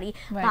বাড়াতে পারি,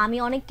 বা আমি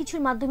অনেক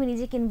কিছুর মাধ্যমে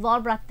নিজেকে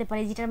ইনভলভ রাখতে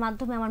পারি যেটার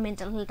মাধ্যমে আমার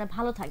মেন্টাল হেলথটা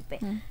ভালো থাকবে।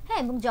 হ্যাঁ,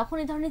 এবং যখন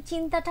এই ধরনের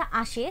চিন্তাটা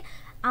আসে,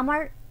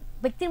 আমার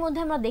ব্যক্তির মধ্যে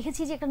আমরা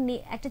দেখেছি যে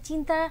একটা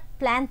চিন্তা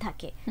প্ল্যান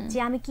থাকে যে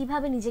আমি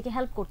কিভাবে নিজেকে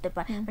হেল্প করতে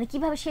পারি, মানে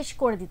কিভাবে শেষ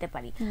করে দিতে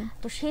পারি।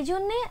 তো সেই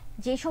জন্য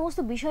যে সমস্ত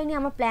বিষয় নিয়ে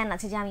আমার প্ল্যান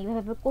আছে যে আমি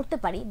এইভাবে করতে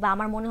পারি, বা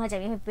আমার মনে হয় যে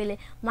আমি এভাবে পেলে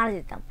মারা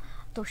যেতাম,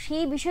 তো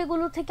সেই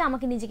বিষয়গুলো থেকে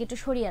আমাকে নিজেকে একটু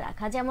সরিয়ে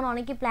রাখা। যেমন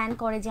অনেকে প্ল্যান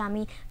করে যে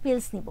আমি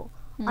পিলস নিব,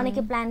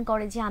 অনেকে প্ল্যান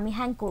করে যে আমি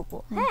হ্যাং করব।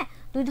 হ্যাঁ,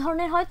 দুই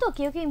ধরনের হয়তো,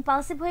 কেউ কেউ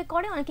ইম্পালসিভ হয়ে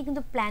করে, অনেকে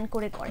কিন্তু প্ল্যান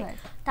করে করে।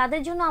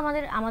 তাদের জন্য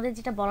আমাদের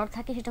যেটা বলার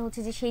থাকে সেটা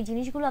হচ্ছে যে সেই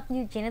জিনিসগুলো আপনি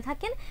জেনে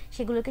থাকেন,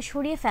 সেগুলোকে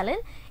সরিয়ে ফেলেন।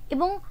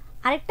 এবং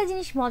আরেকটা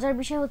জিনিস মজার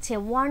বিষয় হচ্ছে,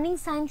 ওয়ার্নিং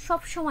সাইন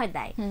সব সময়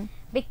দেয়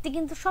ব্যক্তি,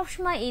 কিন্তু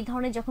সবসময় এই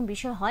ধরনের যখন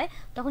বিষয় হয়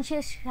তখন সে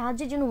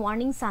সাহায্যের জন্য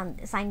ওয়ার্নিং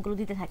সাইনগুলো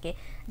দিতে থাকে।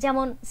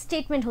 যেমন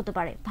স্টেটমেন্ট হতে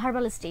পারে,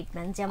 ভার্বাল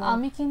স্টেটমেন্ট। যেমন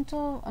আমি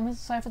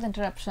সরি ফর দ্য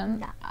ইন্টারাপশন,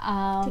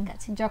 ঠিক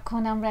আছে,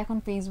 যখন আমরা এখন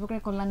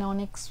ফেসবুকের কল্যাণে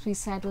অনেক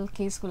সুইসাইডাল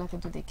কেসগুলো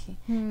কিন্তু দেখি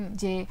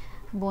যে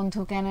বন্ধু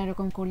কেন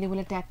এরকম করলি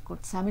বলে ট্যাগ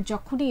করছে, আমি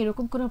যখনই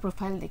এরকম কোনো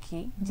প্রোফাইল দেখি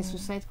যে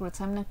সুইসাইড করেছে,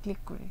 আমি না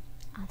ক্লিক করি,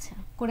 আচ্ছা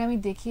করে আমি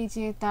দেখি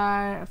যে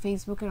তার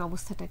ফেসবুকের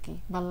অবস্থাটা কি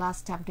বা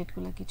লাস্ট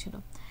আপডেটগুলো কি ছিল।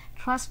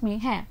 ট্রাস্ট মি,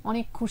 হ্যাঁ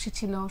অনেক খুশি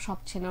ছিল,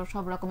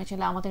 সব রকমের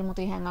ছিল, আমাদের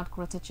মতোই হ্যাং আউট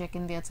করেছে, চেক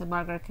ইন দিয়েছে,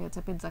 বার্গার খেয়েছে,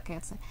 পিৎজা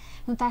খেয়েছে,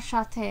 কিন্তু তার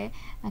সাথে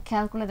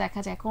খেয়াল করলে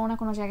দেখা যায় কোনো না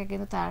কোনো জায়গায়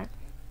কিন্তু তার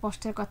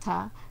কষ্টের কথা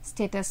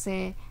স্ট্যাটাসে,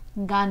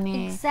 গানে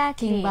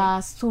কিংবা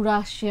সূরা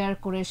শেয়ার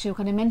করে সে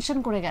ওখানে মেনশন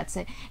করে গেছে।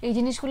 এই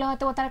জিনিসগুলো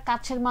হয়তো তার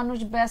কাছের মানুষ,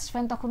 বেস্ট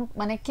ফ্রেন্ড তখন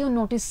মানে কেউ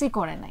নোটিসই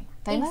করে নাই,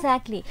 তাই না?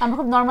 এক্স্যাক্টলি, আমরা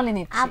খুব নরমালি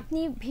নিচ্ছি। আপনি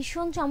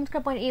ভীষণ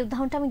চমৎকার পয়েন্ট, এই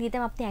উদাহরণটা আমি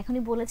দিতাম, আপনি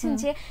এখনই বলেছেন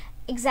যে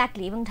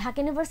এক্স্যাক্টলি। এবং ঢাকা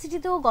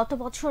ইউনিভার্সিটিতেও গত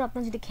বছর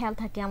আপনার যদি খেয়াল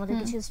থাকে, আমাদের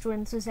কিছু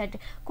স্টুডেন্ট সুইসাইড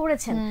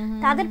করেছেন,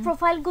 তাদের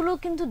প্রোফাইলগুলো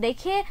কিন্তু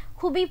দেখে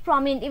খুবই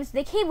প্রমিনেন্ট,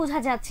 দেখেই বোঝা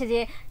যাচ্ছে যে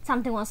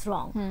সামথিং ওয়াজ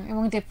রং,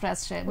 এবং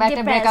ডিপ্রেসড, বা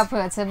একটা ব্রেকআপ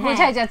হয়েছে,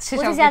 বোঝা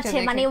যাচ্ছে,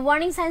 মানে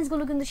ওয়ার্নিং সাইন্স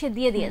গুলো কিন্তু সে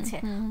দিয়ে দিয়েছে।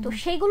 তো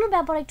সেইগুলোর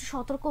ব্যাপারে একটু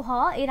সতর্ক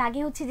হওয়া, এর আগে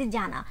হচ্ছে যে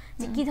জানা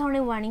যে কি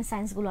ধরনের ওয়ার্নিং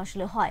সাইন্স গুলো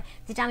আসলে হয়,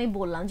 যেটা আমি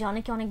বললাম যে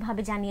অনেকে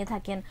অনেকভাবে জানিয়ে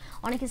থাকেন,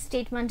 অনেকে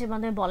স্টেটমেন্টের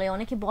মাধ্যমে বলে,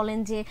 অনেকে বলেন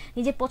যে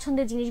নিজের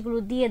পছন্দের জিনিসগুলো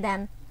দিয়ে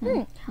দেন,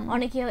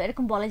 অনেকে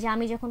এরকম বলে যে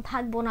আমি যখন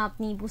থাকবো না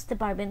আপনি বুঝতে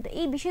পারবেন। তো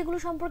এই বিষয়গুলো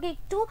সম্পর্কে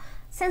একটু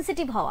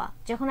সেন্সিটিভ হওয়া,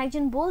 যখন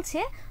একজন বলছে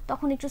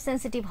তখন একটু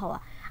সেন্সিটিভ হওয়া।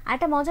 আর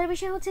একটা মজার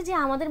বিষয় হচ্ছে যে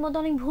আমাদের মধ্যে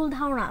অনেক ভুল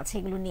ধারণা আছে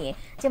এগুলো নিয়ে,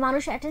 যে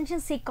মানুষ অ্যাটেনশন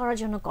সিক করার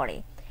জন্য করে।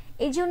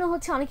 এই জন্য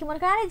হচ্ছে অনেকে মনে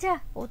করে আরে যা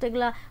ও তো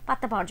এগুলা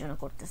পাত্তা পাওয়ার জন্য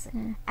করতেছে,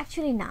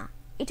 অ্যাকচুয়ালি না,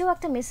 এটাও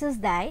একটা মেসেজ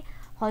দেয়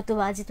হয়তো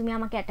বা যে তুমি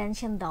আমাকে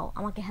অ্যাটেনশন দাও,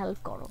 আমাকে হেল্প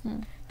করো।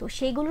 তো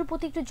সেইগুলোর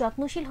প্রতি একটু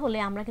যত্নশীল হলে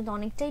আমরা কিন্তু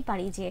অনেকটাই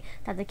পারি যে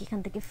তাদেরকে এখান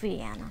থেকে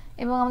ফিরিয়ে আনা।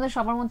 এবং আমাদের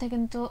সবার মধ্যে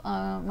কিন্তু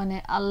মানে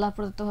আল্লাহ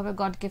প্রদত্তভাবে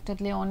গড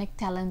গিফটেডলি অনেক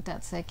ট্যালেন্ট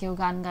আছে। কেউ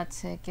গান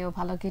গাচ্ছে, কেউ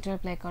ভালো গিটার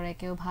প্লে করে,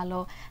 কেউ ভালো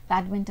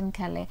ব্যাডমিন্টন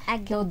খেলে,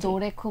 কেউ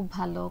দৌড়ে খুব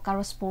ভালো,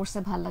 কারো স্পোর্টসে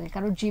ভালো লাগে,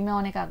 কারো জিমে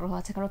অনেক আগ্রহ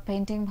আছে, কারো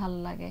পেন্টিং ভালো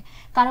লাগে,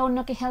 কারো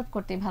অন্যকে হেল্প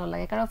করতে ভালো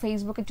লাগে, কারো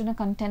ফেসবুকের জন্য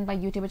কন্টেন্ট বা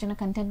ইউটিউবের জন্য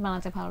কন্টেন্ট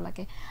বানাতে ভালো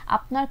লাগে।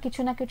 আপনার কিছু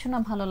না কিছু না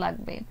ভালো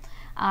লাগবে।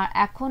 আর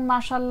এখন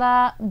মাশাআল্লাহ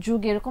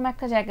যুগ এরকম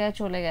একটা জায়গায়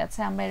চলে গেছে,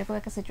 আমরা এরকম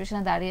একটা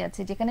সিচুয়েশনে দাঁড়িয়ে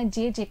আছি যেখানে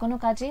যে কোনো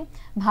কাজে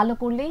ভালো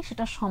করলেই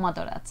সেটা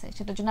সমাদর আছে,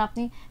 সেটার জন্য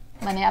আপনি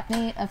আপনি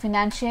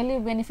ফিনান্সিয়ালি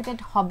বেনিফিটেড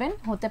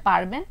হতে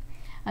পারবেন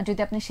যদি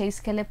আপনি সেই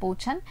স্কেলে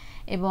পৌঁছান,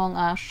 এবং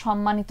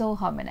সম্মানিতও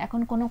হবেন। এখন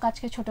কোনো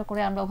কাজকে ছোট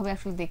করে আমরা ওভাবে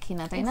আসলে দেখি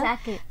না, তাই না?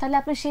 তাহলে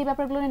আপনি সেই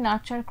ব্যাপারগুলো নিয়ে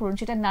নার্চার করুন,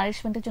 সেটা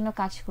নারিশমেন্টের জন্য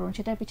কাজ করুন,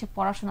 সেটার পিছিয়ে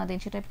পড়াশোনা দিন,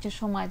 সেটার পিছিয়ে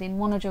সময় দিন,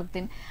 মনোযোগ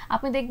দিন।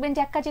 আপনি দেখবেন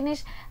যে একটা জিনিস,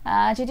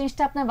 যে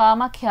জিনিসটা আপনার বাবা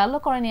মা খেয়ালও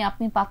করেনি,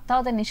 আপনি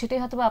পাত্তাও দেননি, সেটাই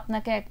হয়তো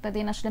আপনাকে একটা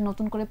দিন আসলে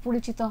নতুন করে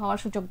পরিচিত হওয়ার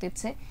সুযোগ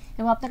দিচ্ছে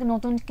এবং আপনাকে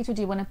নতুন কিছু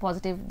জীবনে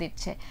পজিটিভ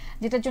দিচ্ছে,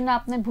 যেটার জন্য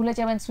আপনি ভুলে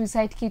যাবেন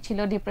সুইসাইড কি ছিল,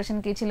 ডিপ্রেশন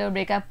কি ছিল,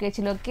 ব্রেকআপ কে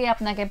ছিল, কে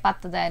আপনাকে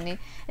পাত্তা দেয়নি।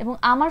 এবং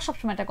আমার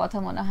সবসময় একটা কথা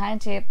মনে হয়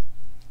যে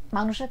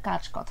মানুষের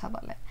কাজ কথা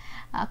বলে,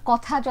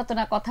 কথা যত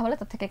না কথা বলে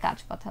তার থেকে কাজ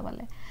কথা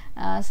বলে।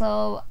 সো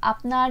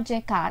আপনার যে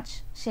কাজ,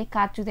 সেই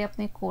কাজ যদি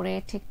আপনি করে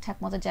ঠিকঠাক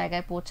মতো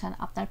জায়গায় পৌঁছান,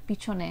 আপনার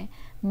পিছনে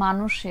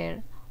মানুষের,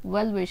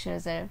 ওয়েল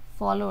উইশার্সের,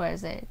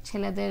 ফলোয়ার্সের,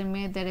 ছেলেদের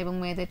মেয়েদের এবং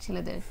মেয়েদের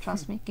ছেলেদের,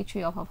 ট্রাস্ট মি,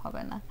 কিছুই অভাব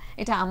হবে না।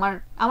 এটা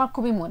আমার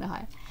খুবই মনে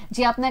হয়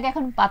যে আপনাকে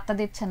এখন পাত্তা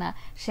দিচ্ছে না,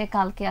 সে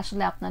কালকে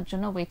আসলে আপনার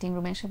জন্য ওয়েটিং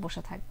রুমে এসে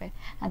বসে থাকবে।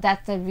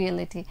 That's the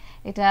reality.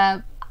 এটা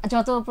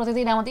যত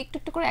প্রতিদিন আমাদের একটু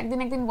একটু করে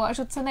একদিন বয়স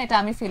হচ্ছে না, এটা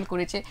আমি ফিল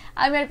করেছি।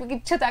 আমি আর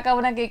কিচ্ছু তাকাবো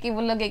না, কে কি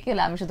বললো, কে কি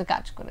হলো, আমি শুধু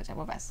কাজ করে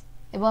যাবো, ব্যাস।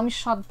 এবং আমি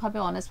সৎভাবে,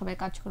 অনেস্টভাবে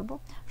কাজ করব,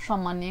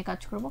 সম্মান নিয়ে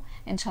কাজ করব,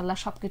 ইনশাল্লাহ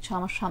সবকিছু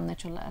আমার সামনে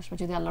চলে আসবে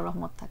যদি আল্লাহর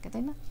রহমত থাকে,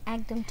 তাই না?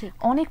 একদম ঠিক।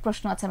 অনেক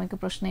প্রশ্ন আছে, আমি একটু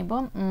প্রশ্ন নিব।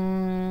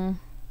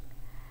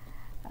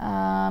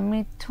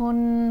 মিথুন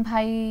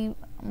ভাই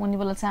উনি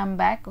বলেছে I am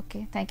back. Okay,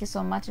 thank you so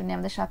much. উনি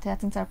আমাদের সাথে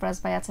আছেন, সারফরাজ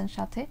ভাই আছেন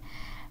সাথে,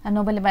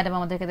 নোবেলি ম্যাডাম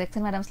আমাদেরকে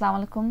দেখছেন। ম্যাডাম আসসালামু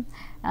আলাইকুম।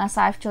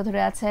 সাইফ চৌধুরী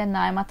আছে,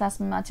 নাইমা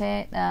তাসমিম আছে,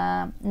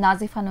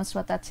 নাজিফা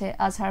নুসরত আছে,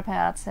 আজহার ভাই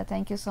আছে,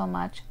 thank you so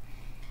much.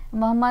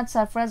 Mohammad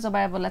Sarfaraz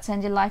জোবাই বলেছেন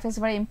যে life is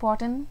very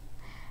important,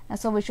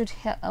 so we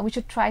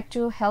should try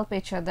to help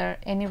each other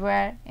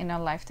anywhere in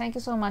our life. Thank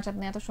you so much.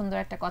 আপনি এত সুন্দর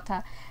একটা কথা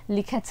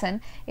লিখেছেন।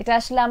 এটা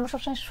আসলে আমরা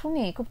সবসময়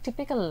শুনি, খুব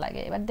টিপিক্যাল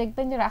লাগে। এবার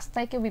দেখবেন যে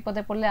রাস্তায় কেউ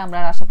বিপদে পড়লে আমরা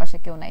আশেপাশে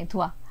কেউ নাই,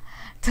 ধোয়া।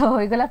 তো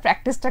ওইগুলা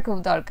প্র্যাকটিসটা খুব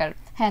দরকার।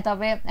 হ্যাঁ,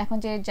 তবে এখন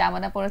যে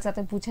জামানা পড়েছে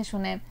তাতে বুঝে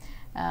শুনে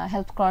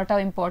হেল্প করাটাও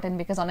ইম্পর্টেন্ট,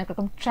 বিকজ অনেক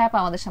রকম ট্র্যাপ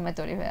আমাদের সামনে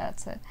তৈরি হয়ে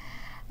আছে।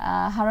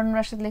 হারুন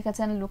রাশিদ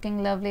লিখেছেন লুকিং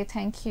লাভলি,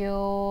 থ্যাংক ইউ।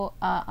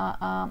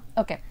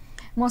 ওকে,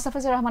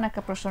 মোস্তাফিজুর রহমান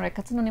একটা প্রশ্ন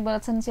রেখেছেন। উনি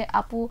বলেছেন যে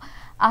আপু,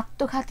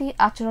 আত্মঘাতী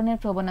আচরণের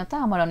প্রবণতা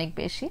আমার অনেক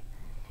বেশি,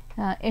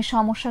 এই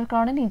সমস্যার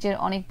কারণে নিজের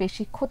অনেক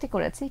বেশি ক্ষতি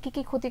করেছি। কি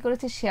কি ক্ষতি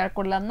করেছি শেয়ার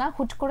করলাম না,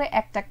 হুট করে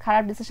একটা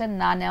খারাপ ডিসিশন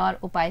না নেওয়ার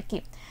উপায় কি?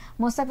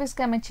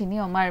 মোস্তাফিজকে আমি চিনি,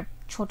 আমার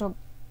ছোট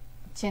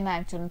চেনা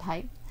একজন ভাই।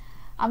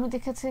 আমি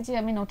দেখেছি যে,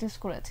 আমি নোটিস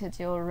করেছি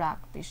যে ওর রাগ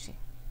বেশি,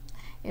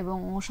 এবং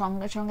ও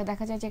সঙ্গে সঙ্গে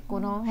দেখা যায় যে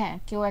কোনো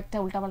কেউ একটা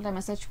উল্টাপাল্টা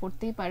মেসেজ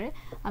করতেই পারে,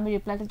 আমি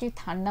রিপ্লাইটা যদি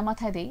ঠান্ডা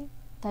মাথায় দিই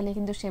তাহলে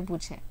কিন্তু সে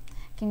বুঝে,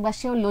 কিংবা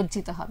সেও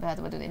লজ্জিত হবে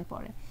হয়তো 2 দিন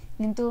পরে।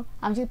 কিন্তু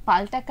আমি যদি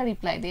পাল্টা একটা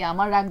রিপ্লাই দিই,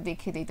 আমার রাগ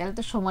দেখিয়ে দিই, তাহলে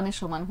তো সমানে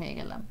সমান হয়ে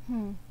গেলাম।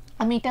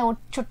 আমি এটা ওর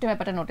ছোট্ট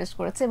ব্যাপারটা নোটিস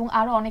করেছি, এবং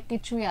আরো অনেক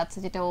কিছুই আছে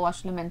যেটা ও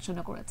আসলে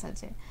মেনশনও করেছে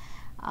যে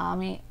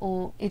ও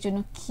এই জন্য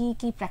কি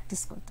কি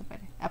প্র্যাকটিস করতে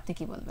পারে। আপনি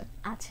কি বলবেন?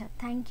 আচ্ছা,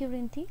 থ্যাংক ইউ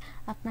রিন্তি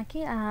আপনাকে।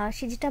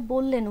 সে যেটা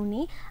বললেন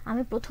উনি,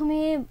 আমি প্রথমে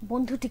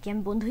বন্ধুটিকে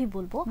আমি বন্ধুই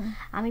বলবো,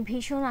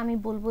 আমি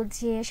বলবো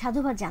যে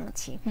সাধুবাদ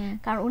জানাচ্ছি,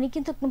 কারণ উনি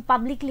কিন্তু একদম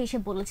পাবলিকলি এসে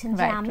বলেছেন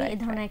যে আমি এই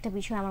ধরনের একটা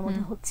বিষয় আমার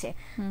মধ্যে হচ্ছে,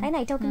 তাই না?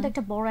 এটাও কিন্তু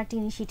একটা বড় একটা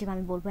ইনিশিয়েটিভ,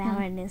 আমি বলবো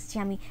অ্যাওয়ারনেস, যে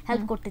আমি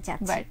হেল্প করতে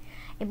চাচ্ছি।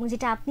 এবং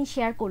যেটা আপনি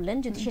শেয়ার করলেন,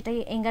 যদি সেটা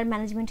এঙ্গার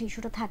ম্যানেজমেন্ট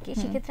ইস্যুটা থাকে,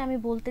 সেক্ষেত্রে আমি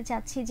বলতে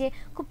চাচ্ছি যে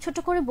খুব ছোট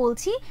করে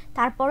বলছি,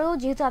 তারপরেও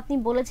যেহেতু আপনি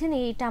বলেছেন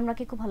এটা আমরা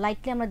খুব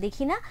লাইটলি আমরা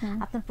দেখি না,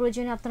 আপনার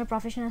প্রয়োজনে আপনারা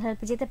প্রফেশনাল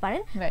হেল্পে যেতে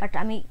পারেন। বাট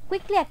আমি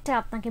কুইকলি একটা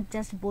আপনাকে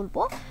জাস্ট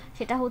বলবো,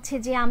 সেটা হচ্ছে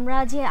যে আমরা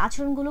যে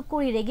আচরণগুলো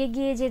করি, রেগে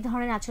গিয়ে যে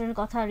ধরনের আচরণের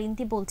কথা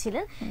রিন্তি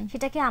বলছিলেন,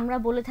 সেটাকে আমরা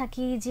বলে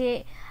থাকি যে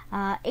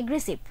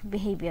এগ্রেসিভ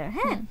বিহেভিয়ার।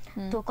 হ্যাঁ,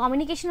 তো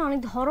কমিউনিকেশনের অনেক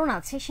ধরন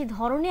আছে, সেই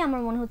ধরনে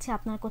আমার মনে হচ্ছে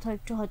আপনার কোথাও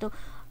একটু হয়তো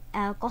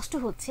কষ্ট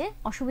হচ্ছে,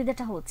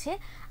 অসুবিধাটা হচ্ছে।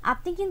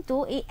 আপনি কিন্তু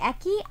এই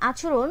একই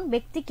আচরণ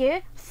ব্যক্তিকে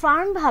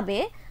ফার্মভাবে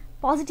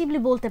পজিটিভলি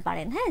বলতে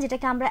পারেন, হ্যাঁ,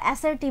 যেটাকে আমরা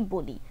অ্যাসার্টিভ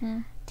বলি।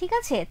 ঠিক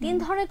আছে, 3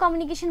 ধরনের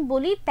কমিউনিকেশন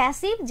বলি।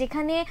 প্যাসিভ,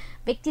 যেখানে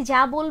ব্যক্তি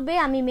যা বলবে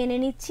আমি মেনে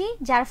নিচ্ছি,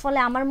 যার ফলে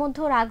আমার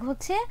মধ্যেও রাগ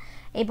হচ্ছে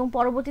এবং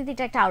পরবর্তীতে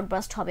এটা একটা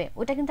আউটবাস্ট হবে,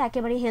 ওটা কিন্তু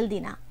একেবারে হেলদি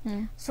না।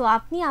 সো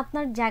আপনি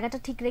আপনার জায়গাটা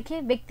ঠিক রেখে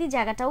ব্যক্তির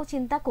জায়গাটাও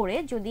চিন্তা করে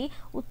যদি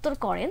উত্তর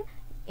করেন,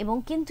 এবং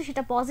কিন্তু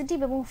সেটা পজিটিভ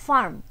এবং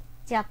ফার্ম,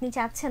 যে আপনি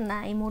চাচ্ছেন না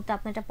এই মুহূর্তে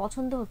আপনার এটা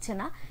পছন্দ হচ্ছে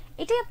না,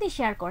 এটাই আপনি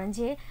শেয়ার করেন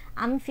যে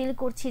আমি ফিল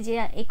করছি যে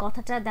এই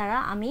কথাটা দ্বারা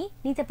আমি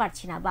নিতে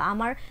পারছি না, বা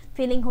আমার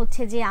ফিলিং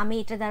হচ্ছে যে আমি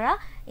এটা দ্বারা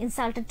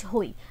ইনসাল্টেড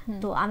হই,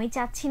 তো আমি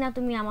চাচ্ছি না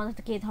তুমি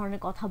আমাদেরকে এই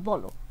ধরনের কথা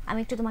বলো, আমি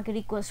একটু তোমাকে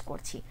রিকোয়েস্ট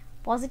করছি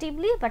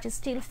পজিটিভলি বাট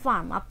স্টিল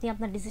ফার্ম আপনি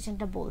আপনার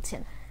ডিসিশনটা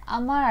বলছেন।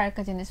 আমার আর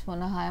একটা জিনিস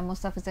মনে হয়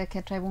মোস্তাফিজের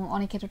ক্ষেত্রে এবং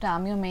অনেক ক্ষেত্রে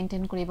আমিও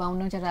মেনটেন করি বা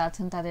অন্য যারা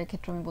আছেন তাদের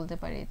ক্ষেত্রে আমি বলতে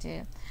পারি যে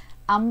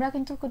আমরা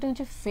কিন্তু কোনো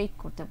কিছু ফেক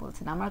করতে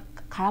বলছি না। আমার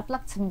খারাপ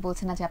লাগছে আমি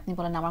বলছি না যে আপনি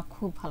বলেন আমার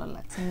খুব ভালো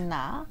লাগছে,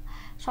 না,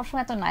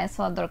 সবসময় এত নাইস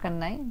হওয়ার দরকার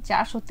নাই, যা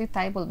সত্যি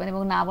তাই বলবেন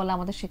এবং না বলে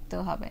আমাদের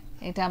শিখতেও হবে।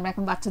 এটা আমরা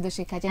এখন বাচ্চাদের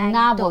শেখাই যে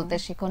না বলতে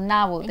শেখো, না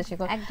বলতে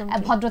শেখো,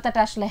 ভদ্রতাটা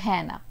আসলে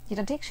হ্যাঁ না,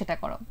 যেটা ঠিক সেটা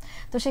করো।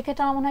 তো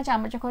সেক্ষেত্রে আমার মনে হয় যে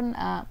আমরা যখন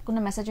কোনো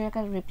মেসেজের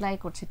একটা রিপ্লাই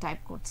করছি, টাইপ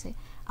করছি,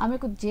 আমি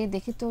যে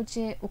দেখি তো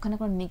যে ওখানে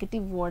কোনো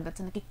নেগেটিভ ওয়ার্ড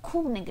আছে নাকি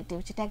খুব নেগেটিভ,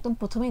 যেটা একদম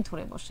প্রথমেই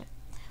ধরে বসে,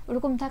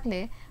 ওরকম থাকলে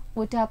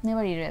ওইটা আপনি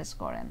আবার ইরেজ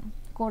করেন,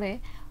 করে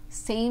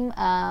সেম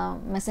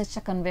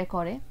মেসেজটা কনভে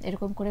করে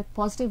এরকম করে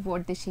পজিটিভ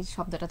ওয়ার্ড দিয়ে সেই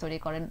শব্দটা তৈরি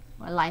করেন,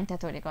 লাইনটা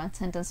তৈরি করেন,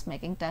 সেন্টেন্স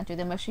মেকিংটা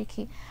যদি আমরা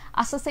শিখি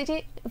আস্তে আস্তে এটি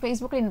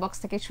ফেসবুকের ইনবক্স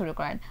থেকে শুরু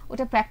করেন,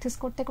 ওটা প্র্যাকটিস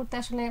করতে করতে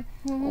আসলে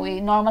ওই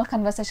নর্মাল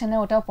কনভারসেশনে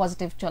ওটাও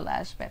পজিটিভ চলে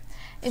আসবে।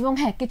 এবং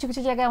হ্যাঁ, কিছু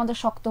কিছু জায়গায় আমাদের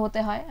শক্ত হতে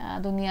হয়,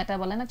 দুনিয়াটা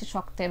বলে না যে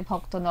শক্তের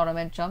ভক্ত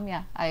নরমের জম,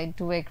 আই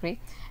ডু এগ্রি,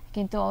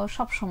 কিন্তু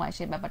সব সময়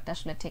সেই ব্যাপারটা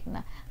আসলে ঠিক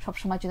না। সব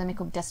সময় যদি আমি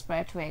খুব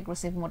ডেসপারেট হয়ে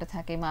অ্যাগ্রেসিভ মোডে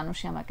থাকি,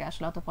 মানুষই আমাকে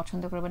আসলে অত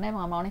পছন্দ করবে না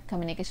এবং আমার অনেক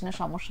কমিউনিকেশনের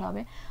সমস্যা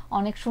হবে,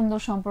 অনেক সুন্দর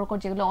সম্পর্ক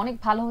যেগুলো অনেক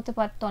ভালো হতে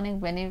পারতো, অনেক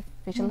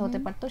বেনিফিশিয়াল হতে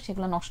পারতো,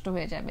 সেগুলো নষ্ট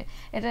হয়ে যাবে।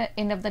 এটা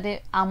এন্ড অফ দ্য ডে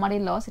আমারই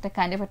লস, এটা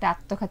কাইন্ড অফ একটা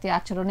আত্মঘাতী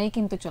আচরণেই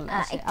কিন্তু চলে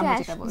আসে। আমি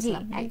যেটা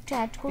বলছিলাম একটু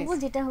অ্যাড করব,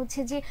 যেটা হচ্ছে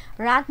যে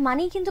রাগ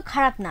মানেই কিন্তু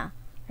খারাপ না,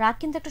 রাগ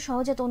কিন্তু একটা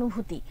সহজাত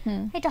অনুভূতি,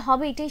 এটা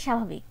হবে, এটাই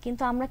স্বাভাবিক,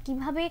 কিন্তু আমরা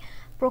কিভাবে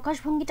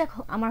প্রকাশভঙ্গিটা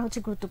আমার হচ্ছে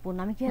গুরুত্বপূর্ণ,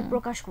 আমি কিভাবে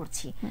প্রকাশ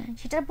করছি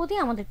সেটার প্রতি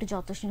আমাদের একটু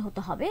যত্নশীল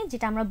হতে হবে।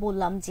 যেটা আমরা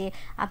বললাম যে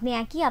আপনি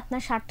একই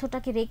আপনার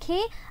স্বার্থটাকে রেখে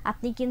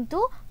আপনি কিন্তু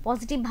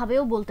পজিটিভ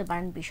ভাবেও বলতে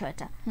পারেন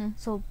বিষয়টা,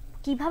 সো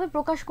কিভাবে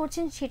প্রকাশ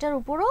করছেন সেটার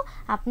উপরও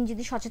আপনি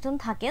যদি সচেতন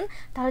থাকেন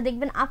তাহলে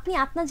দেখবেন আপনি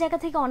আপনার জায়গা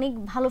থেকে অনেক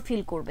ভালো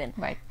ফিল করবেন,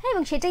 হ্যাঁ,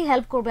 এবং সেটাই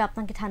হেল্প করবে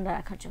আপনাকে ঠান্ডা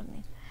রাখার জন্য।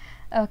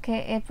 ওকে,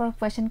 এরপর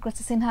কোয়েশ্চেন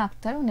করছে সিনহা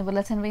আক্তার, উনি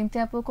বলেছেন বিনতি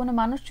আপু, কোনো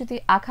মানুষ যদি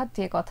আঘাত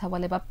দিয়ে কথা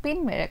বলে বা পিন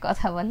মেরে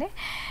কথা বলে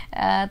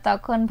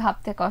তখন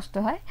ভাবতে কষ্ট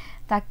হয়,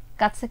 তার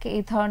কাছ থেকে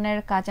এই ধরনের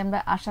কাজ আমরা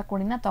আশা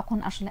করি না, তখন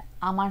আসলে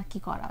আমার কি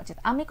করা উচিত?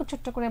 আমি একটু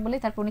ছোট্ট করে বলি,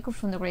 তারপর উনি খুব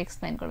সুন্দর করে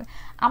এক্সপ্লেন করবে।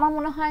 আমার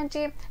মনে হয়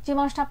যে যে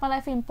মানুষটা আপনার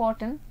লাইফে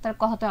ইম্পর্টেন্ট তার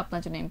কথাটা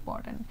আপনার জন্য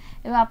ইম্পর্টেন্ট,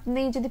 এবং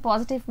আপনি যদি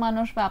পজিটিভ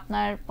মানুষ বা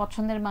আপনার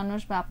পছন্দের মানুষ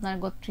বা আপনার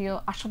গোত্রীয়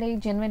আসলেই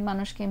জেনুইন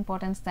মানুষকে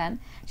ইম্পর্টেন্স দেন,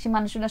 সেই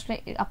মানুষগুলো আসলে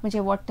আপনি যে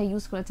ওয়ার্ডটা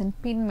ইউজ করেছেন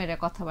পিন মেরে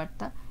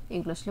কথাবার্তা,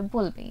 এগুলো আসলে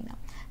বলবেই না।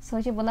 সো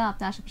যে বললাম,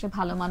 আপনার আশেপাশে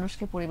ভালো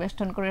মানুষকে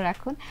পরিবেষ্টন করে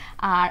রাখুন।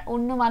 আর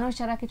অন্য মানুষ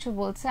যারা কিছু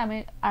বলছে, আমি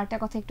আরেকটা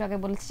কথা একটু আগে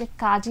বলেছি যে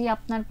কাজই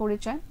আপনার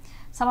পরিচয়।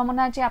 সো আমার মনে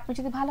হয় যে আপনি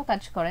যদি ভালো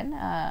কাজ করেন,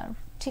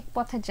 ঠিক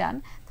পথে যান,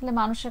 তাহলে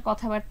মানুষের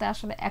কথাবার্তা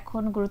আসলে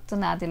এখন গুরুত্ব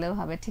না দিলেও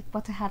হবে। ঠিক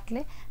পথে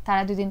হাঁটলে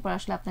তারা দুদিন পর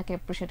আসলে আপনাকে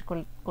অ্যাপ্রিশিয়েট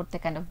করতে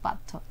কাইন্ড অফ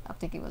বাধ্য।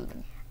 আপনি কি বলবেন?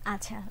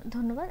 আচ্ছা,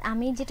 ধন্যবাদ।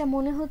 আমি যেটা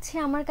মনে হচ্ছে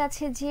আমার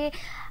কাছে যে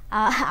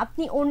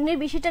আপনি অন্যের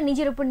বিষয়টা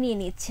নিজের উপর নিয়ে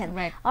নিচ্ছেন,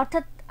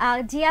 অর্থাৎ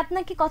যে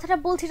আপনাকে কথাটা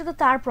বলছে এটা তো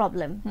তার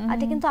প্রবলেম,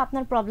 এটা কিন্তু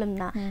আপনার প্রবলেম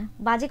না।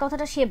 বাজে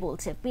কথাটা সে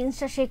বলছে,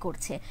 প্রিন্সটা সে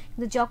করছে,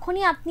 কিন্তু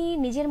যখনই আপনি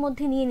নিজের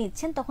মধ্যে নিয়ে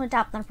নিচ্ছেন তখন এটা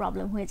আপনার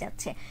প্রবলেম হয়ে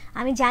যাচ্ছে।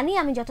 আমি জানি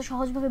আমি যত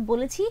সহজভাবে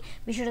বলেছি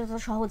বিষয়টা তত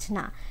সহজ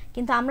না,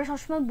 কিন্তু আমরা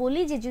সবসময়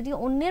বলি যে যদি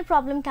অন্যের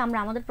প্রবলেমকে আমরা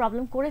আমাদের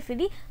প্রবলেম করে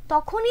ফেলি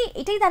তখনই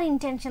এটাই তার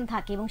ইন্টেনশন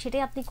থাকে এবং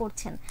সেটাই আপনি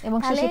করছেন, এবং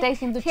সেটাই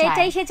কিন্তু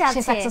সেটাই সে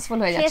চাচ্ছে,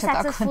 সে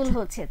সাকসেসফুল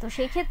হচ্ছে। তো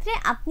সেই ক্ষেত্রে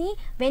আপনি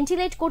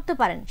ভেন্টিলেট করতে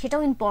পারেন,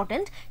 সেটাও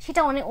ইম্পর্টেন্ট,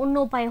 সেটা অন্য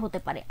উপায়ে হতে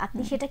পারে।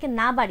 আপনি সেটাকে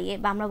না বাড়িয়ে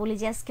বা আমরা বলি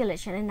যে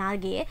এসকেলেশনে না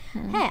গিয়ে,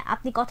 হ্যাঁ,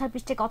 আপনি কথার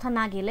পৃষ্ঠে কথা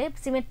না গেলে,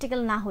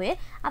 সিমেট্রিক্যাল না হয়ে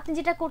আপনি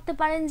যেটা করতে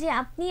পারেন যে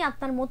আপনি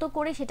আপনার মতো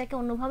করে সেটাকে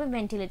অন্যভাবে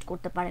ভেন্টিলেট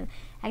করতে পারেন।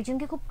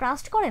 একজনকে খুব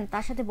ট্রাস্ট করেন,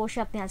 তার সাথে বসে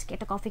আপনি আজকে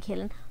একটা কফি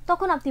খেলেন,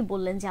 তখন আপনি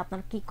বললেন যে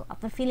আপনার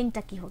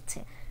ফিলিংটা কি হচ্ছে,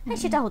 হ্যাঁ,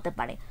 সেটা হতে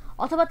পারে।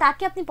 অথবা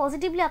তাকে আপনি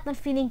পজিটিভলি আপনার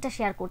ফিলিংটা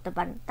শেয়ার করতে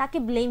পারেন, তাকে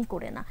ব্লেম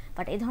করে না,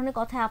 বাট এই ধরনের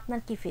কথায় আপনার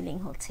কি ফিলিং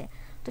হচ্ছে,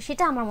 তো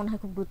সেটা আমার মনে হয়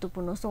খুব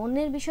গুরুত্বপূর্ণ। সো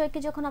অন্যের বিষয়কে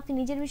যখন আপনি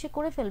নিজের বিষয়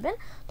করে ফেলবেন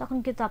তখন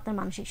কিন্তু আপনার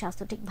মানসিক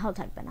স্বাস্থ্য ঠিক ভালো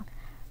থাকবে না।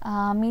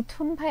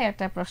 মিথুন ভাই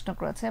একটা প্রশ্ন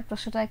করেছে,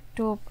 প্রশ্নটা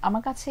একটু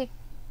আমার কাছে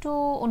একটু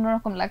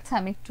অন্যরকম লাগছে,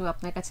 আমি একটু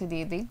আপনার কাছে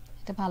দিয়ে দিই,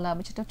 এটা ভালো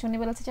হবে। সেটা উনি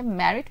বলেছে যে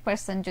ম্যারিড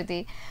পার্সন যদি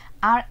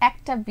আর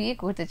একটা বিয়ে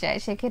করতে চায়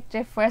সেক্ষেত্রে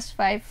ফার্স্ট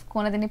ওয়াইফ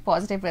কোনোদিনই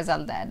পজিটিভ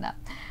রেজাল্ট দেয় না।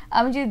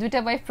 আমি যদি দুইটা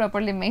ওয়াইফ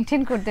প্রপারলি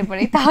মেনটেন করতে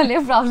পারি তাহলে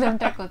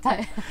প্রবলেমটা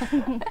কোথায়?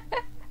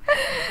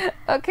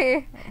 ওকে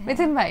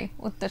মিথুন ভাই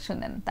উত্তর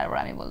শুনেন, তারপর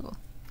আমি বলবো।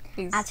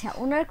 আচ্ছা,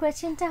 ওনার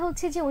কোয়েশ্চেনটা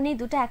হচ্ছে যে উনি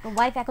দুটো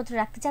ওয়াইফ একত্রে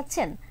রাখতে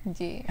চাচ্ছেন।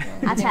 জি,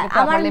 আচ্ছা,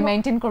 প্রপারলি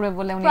মেইনটেইন করবে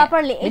বলে উনি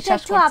প্রপারলি, এটা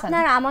একটু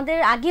আমাদের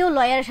আগেও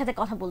লয়ারের সাথে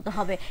কথা বলতে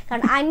হবে,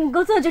 কারণ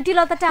আইনগত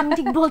জটিলতাটা আমি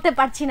ঠিক বলতে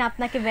পারছি না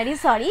আপনাকে, ভেরি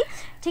সরি,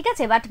 ঠিক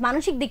আছে, বাট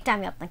মানসিক দিকটা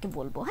আমি আপনাকে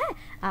বলবো। হ্যাঁ,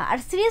 আর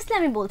সিরিয়াসলি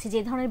আমি বলছি যে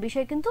এই ধরনের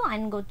বিষয় কিন্তু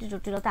আইনগত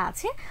জটিলতা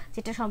আছে,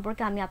 যেটা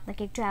সম্পর্কে আমি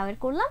আপনাকে একটু অ্যাওয়্যার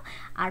করলাম।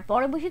 আর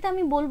পরবর্তীতে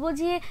আমি বলবো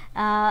যে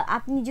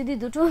আপনি যদি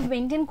দুটো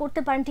মেনটেন করতে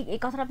পারেন, ঠিক এই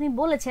কথাটা আপনি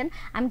বলেছেন,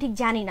 আমি ঠিক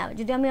জানি না,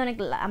 যদি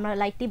আমরা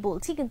লাইটলি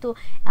বলছি, কিন্তু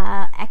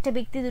একটা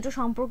ব্যক্তি দুটো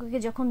সম্পর্ককে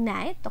যখন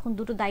নেয় তখন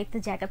দুটো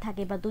দায়িত্বের জায়গা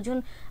থাকে, বা দুজন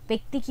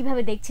ব্যক্তি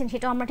কিভাবে দেখছেন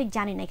সেটাও আমরা ঠিক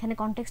জানি না, এখানে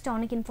কনটেক্সটে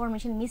অনেক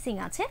ইনফরমেশন মিসিং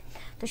আছে।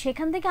 তো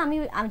সেখান থেকে আমি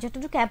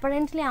যতটুকু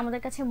অ্যাপারেন্টলি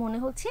আমাদের কাছে মনে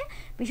হচ্ছে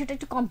বিষয়টা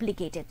একটু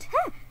কমপ্লিকেটেড।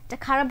 হ্যাঁ, এটা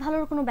খারাপ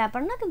ভালোর কোনো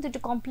ব্যাপার না, কিন্তু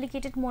একটু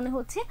কমপ্লিকেটেড মনে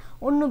হচ্ছে,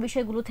 অন্য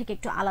বিষয়গুলো থেকে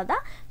একটু আলাদা।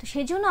 তো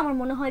সেই জন্য আমার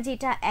মনে হয় যে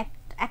এটা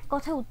এক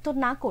কথায় উত্তর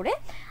না করে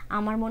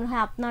আমার মনে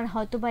হয় আপনার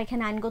হয়তো বা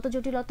এখানে আইনগত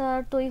জটিলতা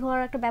তৈরি হওয়ার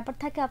একটা ব্যাপার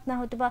থাকে, আপনার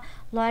হয়তো বা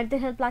লয়ারদের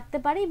হেল্প লাগতে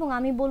পারে। এবং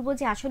আমি বলবো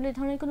যে আসলে এই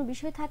ধরনের কোনো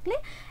বিষয় থাকলে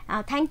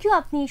থ্যাংক ইউ,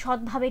 আপনি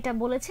সৎভাবে এটা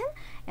বলেছেন।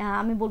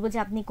 আমি বলবো যে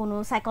আপনি কোনো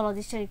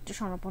সাইকোলজিস্টের একটু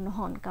শরণাপন্ন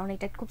হন, কারণ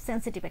এটা খুব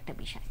সেন্সিটিভ একটা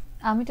বিষয়।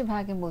 আমি তো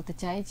ভাগে বলতে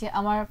চাই যে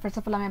আমার ফার্স্ট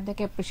অফ অল আমি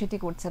আপনাকে অ্যাপ্রিশিয়েট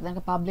করছি,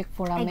 আপনাকে পাবলিক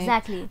ফোরামে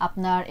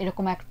আপনার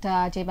এরকম একটা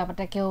যে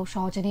ব্যাপারটা কেউ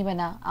সহজে নিবে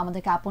না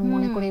আমাদেরকে আপন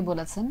মনে করেই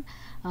বলেছেন।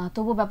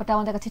 তবু ব্যাপারটা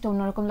আমাদের কাছে একটু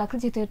অন্যরকম লাগছে,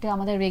 যেহেতু এটা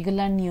আমাদের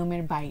রেগুলার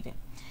নিয়মের বাইরে।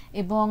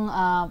 এবং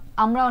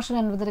আমরা আসলে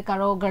আমাদের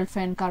কারো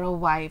গার্লফ্রেন্ড, কারো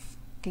ওয়াইফ,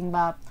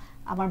 কিংবা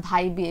আমার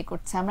ভাই বিয়ে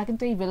করছে, আমরা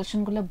কিন্তু এই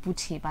রিলেশনগুলো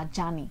বুঝি বা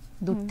জানি,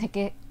 দূর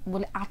থেকে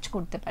বলে আঁচ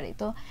করতে পারি।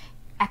 তো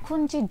এখন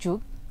যে যুগ,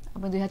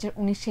 আপনি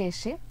 2019-এ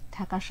এসে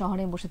ঢাকা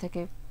শহরে বসে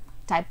থেকে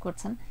টাইপ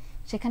করছেন,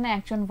 সেখানে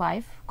একজন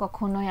ওয়াইফ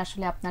কখনোই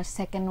আসলে আপনার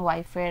সেকেন্ড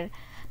ওয়াইফের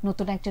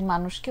নতুন একজন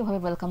মানুষকে ওভাবে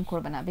ওয়েলকাম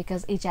করবে না,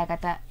 বিকজ এই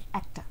জায়গাটা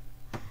একটা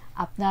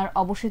আপনার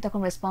অবশ্যই তখন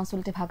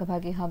রেসপন্সিবিলিটি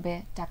ভাগাভাগি হবে,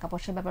 টাকা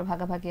পয়সার ব্যাপার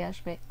ভাগাভাগি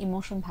আসবে,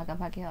 ইমোশন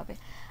ভাগাভাগি হবে।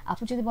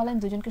 আপনি যদি বলেন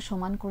দুজনকে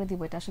সমান করে দিব,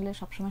 এটা আসলে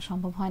সবসময়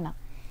সম্ভব হয় না।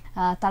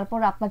 তারপর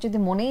আপনার যদি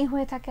মনেই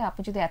হয়ে থাকে,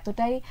 আপনি যদি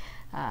এতটাই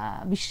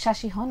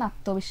বিশ্বাসী হন,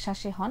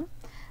 আত্মবিশ্বাসী হন,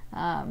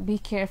 বি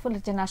কেয়ারফুল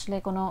যেন আসলে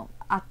কোনো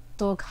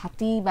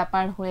আত্মঘাতী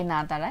ব্যাপার হয়ে না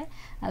দাঁড়ায়।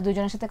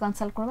 দুজনের সাথে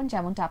কনসাল্ট করবেন,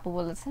 যেমনটা আপু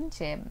বলেছেন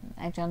যে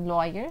একজন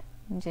লয়ার,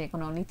 যে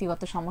কোনো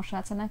নীতিগত সমস্যা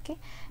আছে নাকি,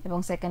 এবং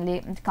সেকেন্ডলি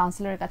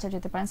কাউন্সিলরের কাছে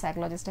যেতে পারেন,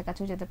 সাইকোলজিস্টের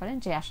কাছেও যেতে পারেন,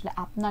 যে আসলে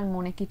আপনার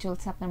মনে কি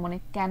চলছে, আপনার মনে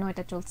কেন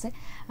এটা চলছে,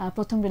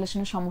 প্রথম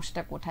রিলেশনের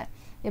সমস্যাটা কোথায়।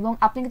 এবং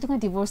আপনি কিন্তু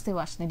ওখানে ডিভোর্স দিয়েও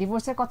আসেন,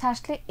 ডিভোর্সের কথা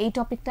আসলে এই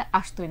টপিকটা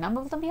আসতোই না। আমরা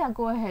বলতাম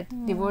গো হেড,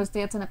 ডিভোর্স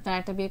দিয়েছেন আপনারা,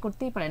 একটা বিয়ে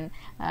করতেই পারেন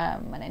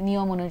মানে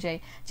নিয়ম অনুযায়ী।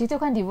 যেহেতু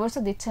ওখানে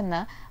ডিভোর্সও দিচ্ছেন না,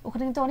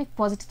 ওখানে কিন্তু অনেক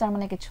পজিটিভ তার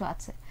মানে কিছু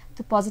আছে।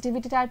 তো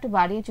পজিটিভিটিটা একটু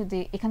বাড়িয়ে যদি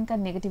এখানকার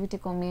নেগেটিভিটি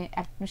কমিয়ে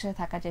একজনের সাথে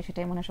থাকা যায়,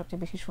 সেটাই মনে হয়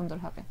সবচেয়ে বেশি সুন্দর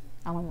হবে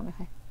আমার মনে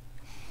হয়।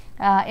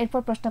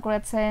 এরপর প্রশ্ন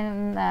করেছেন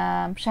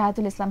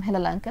শাহাদুল ইসলাম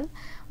হেলাল আঙ্কেল।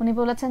 উনি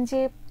বলেছেন যে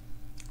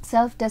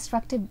self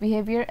destructive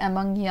behaviour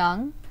among young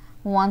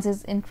ones is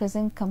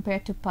increasing compare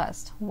to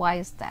past, why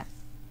is that?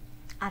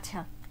 আচ্ছা,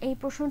 এই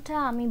প্রশ্নটা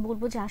আমি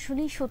বলবো যে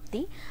আসলেই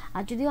সত্যি,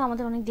 আর যদিও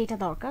আমাদের অনেক ডেটা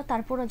দরকার,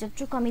 তারপর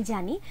যতটুকু আমি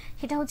জানি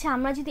সেটা হচ্ছে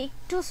আমরা যদি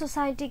একটু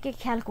সোসাইটিকে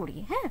খেয়াল করি,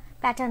 হ্যাঁ,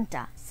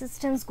 প্যাটার্নটা,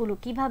 সিস্টেমসগুলো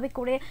কিভাবে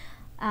করে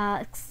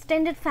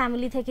এক্সটেন্ডেড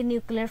ফ্যামিলি থেকে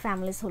নিউক্লিয়ার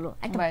ফ্যামিলিজ হলো,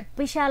 একটা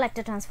বিশাল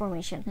একটা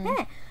ট্রান্সফরমেশন।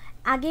 হ্যাঁ,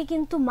 আগে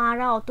কিন্তু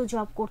মারা অত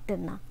জব করতেন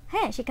না,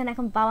 হ্যাঁ, সেখানে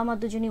এখন বাবা মা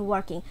দুজনই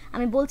ওয়ার্কিং।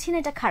 আমি বলছি না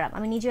এটা খারাপ,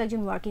 আমি নিজেও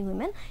একজন ওয়ার্কিং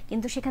উইমেন,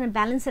 কিন্তু সেখানে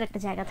ব্যালেন্সের একটা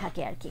জায়গা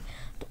থাকে আর কি।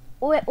 তো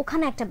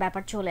ওখানে একটা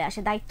ব্যাপার চলে আসে,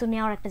 দায়িত্ব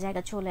নেওয়ার একটা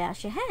জায়গা চলে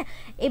আসে। হ্যাঁ,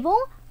 এবং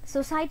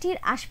সোসাইটির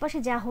আশপাশে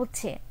যা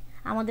হচ্ছে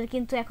আমাদের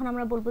কিন্তু এখন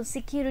আমরা বলবো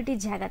সিকিউরিটির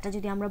জায়গাটা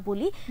যদি আমরা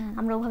বলি,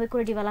 আমরা ওভাবে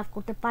করে ডেভেলপ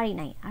করতে পারি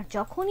নাই। আর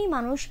যখনই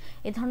মানুষ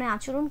এ ধরনের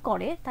আচরণ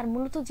করে, তার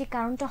মূলত যে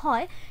কারণটা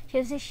হয়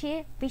সেটা হচ্ছে সে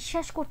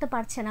বিশ্বাস করতে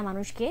পারছে না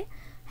মানুষকে,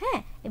 হ্যাঁ,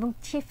 এবং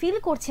সে ফিল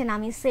করছে না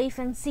আমি সেফ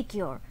অ্যান্ড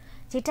সিকিউর।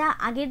 যেটা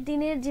আগের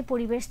দিনের যে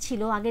পরিবেশ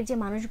ছিল, আগের যে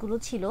মানুষগুলো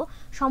ছিল,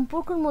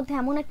 সম্পর্কের মধ্যে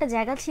এমন একটা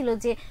জায়গা ছিল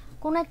যে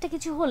কোনো একটা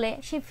কিছু হলে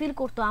সে ফিল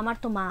করতো আমার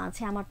তো মা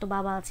আছে, আমার তো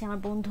বাবা আছে,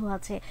 আমার বন্ধু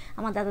আছে,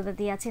 আমার দাদা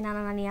দাদি আছে,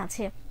 নানা নানি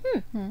আছে।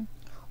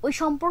 ওই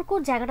সম্পর্কর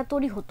জায়গাটা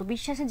তৈরি হতো,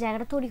 বিশ্বাসের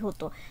জায়গাটা তৈরি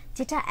হতো,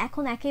 যেটা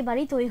এখন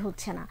একেবারেই তৈরি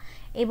হচ্ছে না।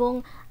 এবং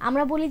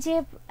আমরা বলি যে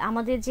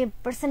আমাদের যে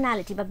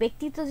পার্সোনালিটি বা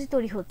ব্যক্তিত্ব যে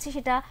তৈরি হচ্ছে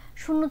সেটা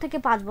 0 থেকে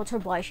 5 বছর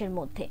বয়সের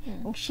মধ্যে।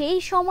 এবং সেই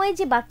সময়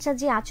যে বাচ্চা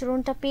যে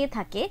আচরণটা পেয়ে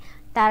থাকে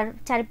তার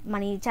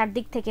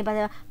চারদিক থেকে বা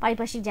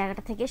পারিপার্শ্বিক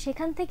জায়গাটা থেকে,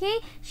 সেখান থেকেই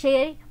সে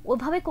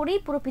ওইভাবে করেই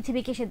পুরো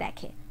পৃথিবীকে সে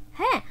দেখে।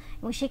 হ্যাঁ,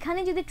 এবং সেখানে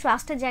যদি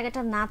ট্রাস্টের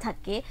জায়গাটা না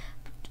থাকে,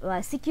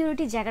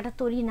 সিকিউরিটি জায়গাটা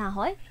তৈরি না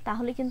হয়,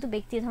 তাহলে কিন্তু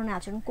ব্যক্তি ধরনের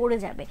আচরণ করে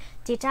যাবে,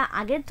 যেটা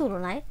আগের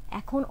তুলনায়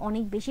এখন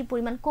অনেক বেশি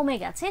পরিমাণ কমে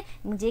গেছে,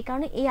 এবং যে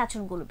কারণে এই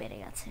আচরণগুলো বেড়ে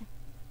গেছে।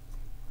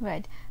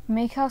 রাইট।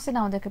 মেঘা হোসেন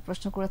আমাদেরকে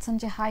প্রশ্ন করেছেন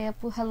যে হাই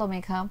আপু, hello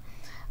Megha,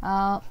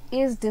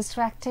 is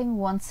distracting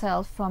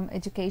oneself from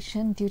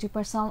education due to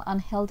personal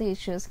unhealthy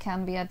issues can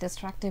be a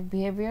destructive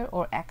behavior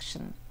or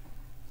action?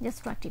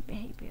 Destructive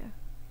behavior.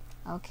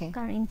 Okay.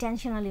 কারণ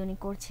ইন্টেনশনালি উনি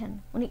করছেন,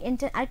 উনি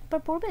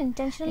আরেকবার পড়বেন,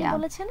 ইন্টেনশনালি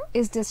বলেছেন।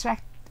 is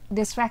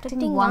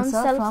distracting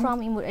oneself from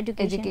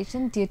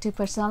education due to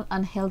personal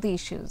unhealthy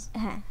issues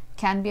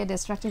can be a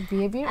destructive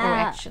behavior or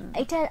action.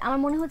 এটা আমার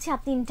মনে হচ্ছে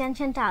আপনি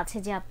ইন্টেনশনটা আছে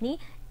যে আপনি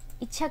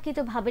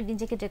ইচ্ছাকৃতভাবে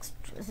নিজেকে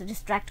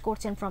ডিস্ট্রাক্ট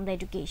করছেন ফ্রম দ্য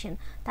এডুকেশন,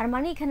 তার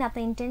মানে এখানে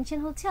আপনার ইন্টেনশন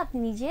হচ্ছে আপনি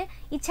নিজে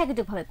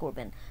ইচ্ছাকৃতভাবে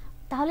করবেন।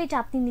 তাহলে এটা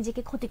আপনি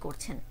নিজেকে ক্ষতি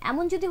করছেন।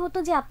 এমন যদি হতো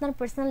যে আপনার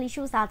পার্সোনাল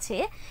ইস্যুস আছে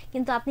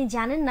কিন্তু আপনি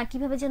জানেন না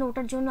কিভাবে যেন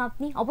ওটার জন্য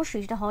আপনি,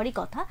 অবশ্যই সেটা হওয়ারই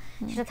কথা,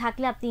 সেটা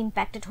থাকলে আপনি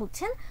ইম্প্যাক্টেড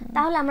হচ্ছেন,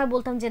 তাহলে আমরা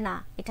বলতাম যে না,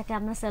 এটাকে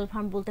আমরা সেলফ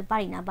হার্ম বলতে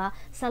পারি না বা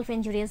সেলফ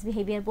ইনজুরিয়াস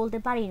বিহেভিয়ার বলতে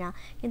পারি না।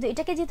 কিন্তু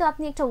এটাকে যেহেতু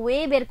আপনি একটা ওয়ে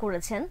বের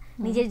করেছেন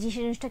নিজের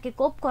জিনিসটাকে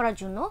কোপ করার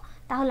জন্য,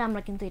 তাহলে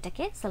আমরা কিন্তু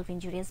এটাকে সেলফ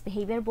ইনজুরিয়াস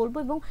বিহেভিয়ার বলবো।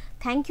 এবং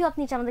থ্যাংক ইউ,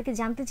 আপনি এটা আমাদেরকে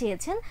জানতে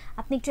চেয়েছেন,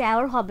 আপনি একটু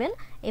অ্যাওয়ার হবেন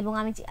এবং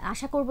আমি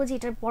আশা করব যে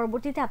এটার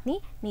পরবর্তীতে আপনি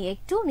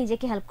একটু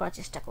নিজেকে হেল্প করার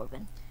চেষ্টা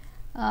করবেন।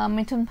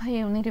 মিঠুন ভাই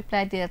উনি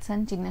রিপ্লাই দিয়েছেন,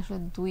 যিনি আসলে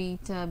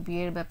 2টা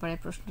বিয়ের ব্যাপারে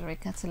প্রশ্ন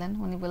রেখেছিলেন।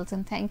 উনি বলছেন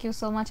থ্যাংক ইউ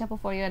সো মাচ আপু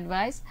ফর ইউর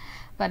অ্যাডভাইস,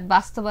 বাট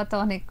বাস্তবতা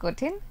অনেক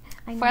কঠিন।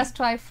 ফার্স্ট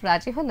ওয়াইফ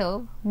রাজি হলেও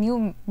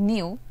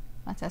নিউ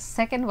আচ্ছা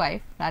সেকেন্ড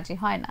ওয়াইফ রাজি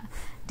হয় না,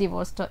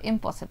 ডিভোর্স তো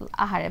ইম্পসিবল।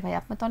 আহারে ভাই,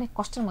 আপনি তো অনেক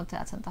কষ্টের মধ্যে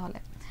আছেন। তাহলে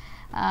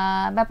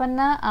ব্যাপার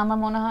না, আমার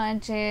মনে হয়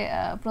যে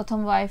প্রথম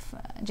ওয়াইফ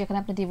যেখানে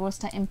আপনি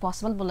ডিভোর্সটা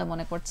ইম্পসিবল বলে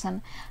মনে করছেন,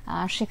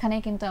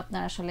 সেখানেই কিন্তু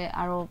আপনার আসলে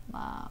আরও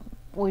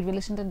ওই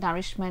রিলেশনটার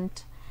নারিশমেন্ট,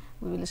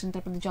 ওই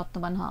রিলেশনটার প্রতি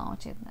যত্নবান হওয়া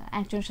উচিত।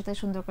 একজনের সাথে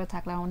সুন্দর করে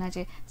থাকলে আমার মনে হয়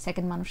যে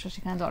সেকেন্ড মানুষের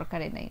সেখানে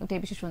দরকারই নেই, ওটাই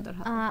বেশি সুন্দর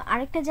হয়।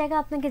 আরেকটা জায়গা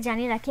আপনাকে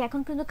জানিয়ে রাখি,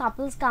 এখন কিন্তু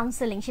কাপলস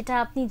কাউন্সেলিং, সেটা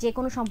আপনি যে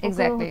কোনো সম্পর্ক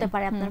হতে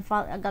পারে, আপনার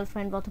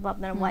গার্লফ্রেন্ড অথবা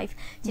আপনার ওয়াইফ,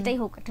 যেটাই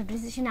হোক, একটা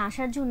ডিসিশনে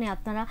আসার জন্য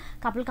আপনারা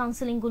কাপল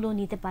কাউন্সেলিং গুলো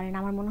নিতে পারেন।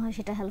 আমার মনে হয়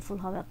সেটা হেল্পফুল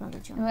হবে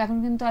আপনাদের জন্য। এখন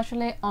কিন্তু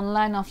আসলে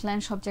অনলাইন অফলাইন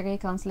সব জায়গায়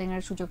কাউন্সেলিং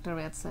এর সুযোগটা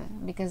রয়েছে,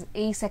 বিকজ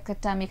এই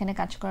সেক্টরটা আমি এখানে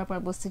কাজ করার পর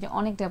বুঝছি যে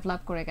অনেক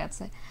ডেভেলপ করে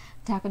গেছে।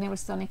 ঢাকা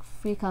ইউনিভার্সিটি অনেক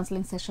ফ্রি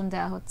কাউন্সেলিং সেশন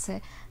দেওয়া হচ্ছে।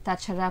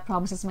 তাছাড়া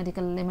প্রমিসেস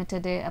মেডিকেল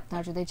লিমিটেডে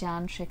আপনার যদি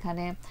যান,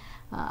 সেখানে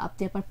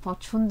আপনি আপনার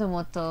পছন্দ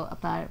মতো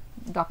আপনার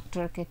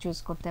ডক্টরকে চুজ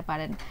করতে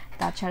পারেন।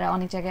 তাছাড়া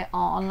অনেক জায়গায়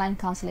অনলাইন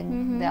কাউন্সেলিং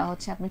দেওয়া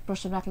হচ্ছে, আপনি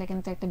প্রশ্ন রাখলে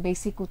কিন্তু একটা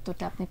বেসিক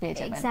উত্তরটা আপনি পেয়ে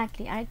যাবেন।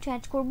 এক্স্যাক্টলি। আরেকটু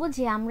অ্যাড করবো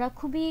যে আমরা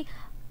খুবই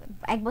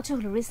 1 বছর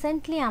হলো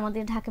রিসেন্টলি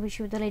আমাদের ঢাকা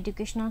বিশ্ববিদ্যালয়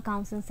এডুকেশনাল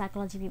কাউন্সিলিং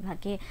সাইকোলজি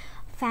বিভাগে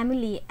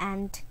family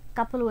and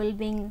couple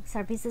wellbeing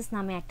services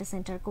নামে একটা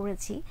সেন্টার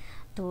করেছি।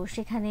 তো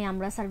সেখানে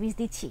আমরা সার্ভিস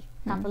দিচ্ছি,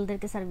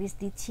 কাপলদেরকে সার্ভিস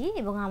দিচ্ছি,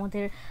 এবং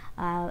আমাদের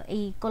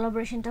এই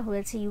কোলাবোরেশনটা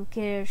হয়েছে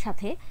ইউকের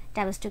সাথে,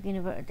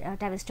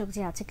 ট্যাভিস্টক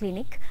যে আছে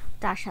ক্লিনিক,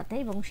 তার সাথে।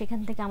 এবং সেখান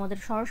থেকে আমাদের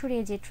সরাসরি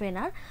যে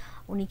ট্রেনার,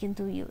 উনি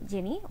কিন্তু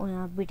যিনি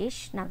ব্রিটিশ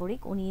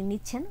নাগরিক, উনি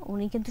নিচ্ছেন,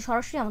 উনি কিন্তু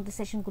সরাসরি আমাদের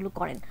সেশনগুলো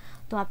করেন।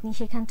 তো আপনি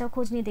সেখানটাও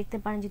খোঁজ নিয়ে দেখতে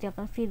পারেন, যদি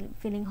আপনার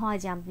ফিলিং হয়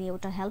যে আপনি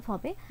ওটা হেল্প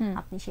হবে,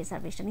 আপনি সেই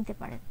সার্ভিসটা নিতে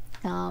পারেন।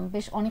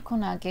 বেশ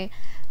অনেকক্ষণ আগে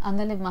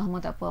আন্দালিব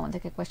মাহমুদ আপু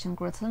আমাদেরকে কোয়েশ্চেন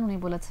করেছিলেন, উনি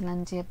বলেছিলেন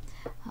যে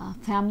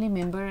ফ্যামিলি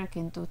মেম্বাররা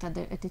কিন্তু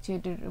তাদের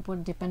অ্যাটিটিউডের উপর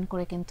ডিপেন্ড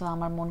করে কিন্তু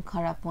আমার মন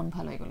খারাপ মন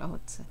ভালো এগুলো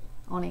হচ্ছে।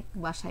 অনেক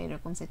বাসায়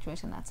এরকম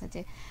সিচুয়েশন আছে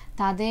যে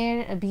তাদের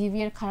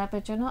বিহেভিয়ার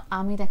খারাপের জন্য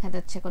আমি দেখা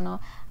যাচ্ছে কোনো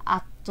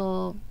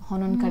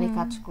আত্মহননকারী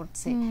কাজ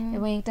করছি,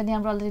 এবং এটা নিয়ে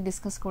আমরা অলরেডি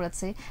ডিসকাস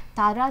করেছি।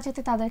 তারা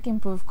যাতে তাদেরকে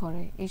ইমপ্রুভ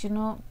করে, এই জন্য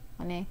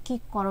মানে কি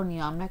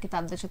করণীয়? আমরা কি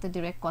তাদের সাথে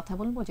ডিরেক্ট কথা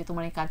বলবো যে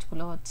তোমার এই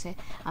কাজগুলো হচ্ছে,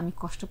 আমি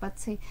কষ্ট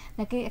পাচ্ছি,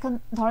 নাকি এখন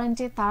ধরেন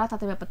যে তারা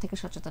তাদের ব্যাপার থেকে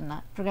সচেতন না,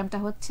 প্রোগ্রামটা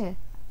হচ্ছে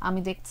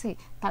আমি দেখছি,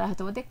 তারা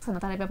হয়তো দেখছে না,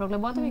 তারা এই ব্যাপারগুলো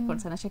বদলই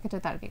করছে না, সেক্ষেত্রে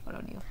তার কি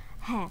করণীয়?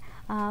 হ্যাঁ,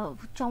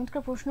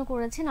 চমৎকার প্রশ্ন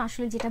করেছেন।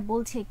 আসলে যেটা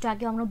বলছি, একটু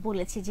আগে আমরা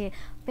বলেছি যে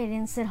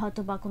পেরেন্টসের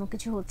হয়তো বা কোনো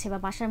কিছু হচ্ছে বা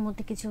বাসার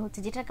মধ্যে কিছু হচ্ছে,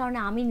 যেটার কারণে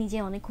আমি নিজে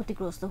অনেক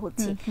ক্ষতিগ্রস্ত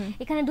হচ্ছি।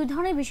 এখানে 2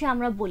 ধরনের বিষয়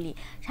আমরা বলি।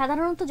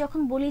 সাধারণত যখন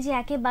বলি যে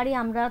একেবারে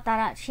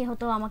সে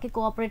হয়তো আমাকে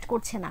কোঅপারেট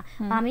করছে না,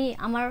 বা আমি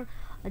আমার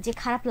যে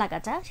খারাপ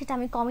লাগাটা সেটা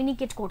আমি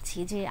কমিউনিকেট করছি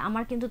যে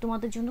আমার কিন্তু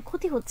তোমাদের জন্য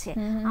ক্ষতি হচ্ছে,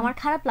 আমার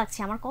খারাপ লাগছে,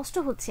 আমার কষ্ট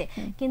হচ্ছে,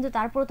 কিন্তু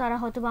তারপর তারা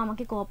হয়তো বা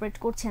আমাকে কোঅপারেট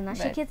করছে না।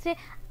 সেক্ষেত্রে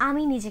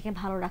আমি নিজেকে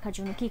ভালো রাখার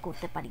জন্য কি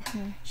করতে পারি?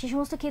 সে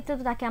সমস্ত ক্ষেত্রে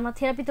তো তাকে আমরা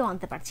থেরাপিতেও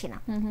আনতে পারছি না,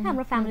 হ্যাঁ,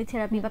 আমরা ফ্যামিলি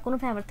থেরাপি বা কোনো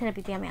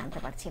থেরাপিতে আমি আনতে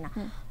পারছি না।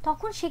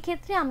 তখন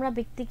সেক্ষেত্রে আমরা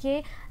ব্যক্তিকে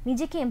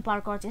নিজেকে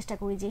এম্পাওয়ার করার চেষ্টা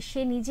করি, যে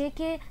সে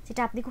নিজেকে,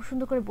 যেটা আপনি খুব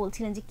সুন্দর করে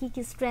বলছিলেন যে কি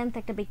কি স্ট্রেংথ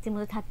একটা ব্যক্তির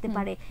মধ্যে থাকতে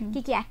পারে, কি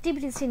কি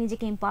অ্যাক্টিভিটিস সে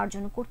নিজেকে এম্পাওয়ার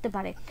জন্য করতে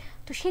পারে,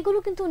 তো সেগুলো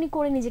কিন্তু উনি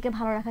করে নিজেকে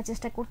ভালো রাখার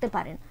চেষ্টা করতে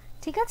পারেন।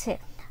 ঠিক আছে?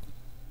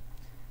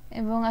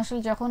 এবং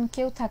আসলে যখন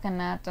কেউ থাকে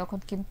না তখন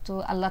কিন্তু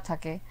আল্লাহ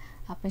থাকে,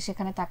 আপনি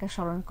সেখানে তাকে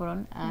স্মরণ করুন।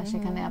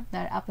 সেখানে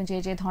আপনি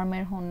যে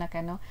ধর্মের হন না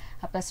কেন,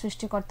 আপনার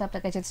সৃষ্টিকর্তা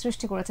আপনাকে যে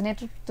সৃষ্টি করেছেন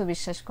এটা তো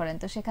বিশ্বাস করেন,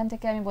 তো সেখান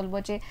থেকে আমি বলবো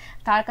যে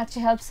তার কাছে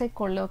হেল্প সেক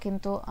করলেও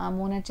কিন্তু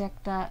মনের যে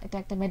এটা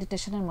একটা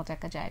মেডিটেশনের মতো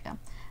একটা জায়গা।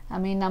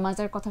 আমি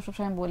নামাজের কথা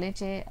সবসময় বলি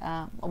যে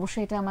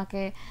অবশ্যই এটা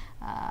আমাকে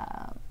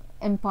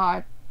এম্পাওয়ার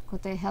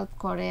হতে হেল্প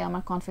করে,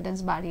 আমার কনফিডেন্স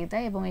বাড়িয়ে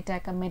দেয়, এবং এটা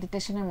একটা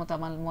মেডিটেশনের মতো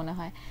আমার মনে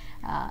হয়,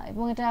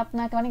 এবং এটা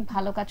আপনাকে অনেক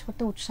ভালো কাজ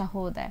করতে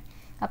উৎসাহও দেয়।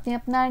 আপনি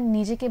আপনার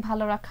নিজেকে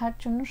ভালো রাখার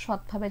জন্য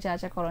সৎভাবে যা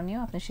যা করণীয়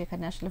আপনি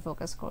সেখানে আসলে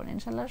ফোকাস করুন,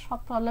 ইনশাল্লাহ সব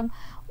প্রবলেম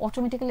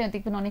অটোমেটিক্যালি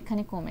দেখবেন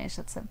অনেকখানি কমে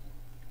এসেছে।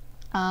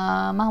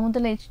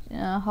 মাহমুদুল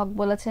হক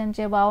বলেছেন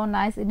যে ওয়াও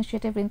নাইস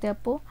ইনিশিয়েটিভ রিন্তি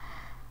আপু,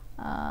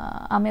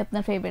 আমি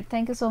আপনার favourite,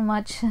 thank you so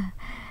much.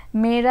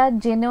 মেয়েরা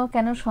জেনেও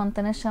কেন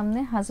সন্তানের সামনে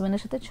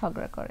হাজবেন্ডের সাথে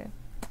ঝগড়া করে?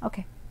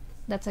 ওকে,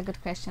 দ্যাটস আ গুড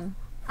কোয়েশ্চেন।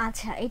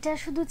 আচ্ছা, এটা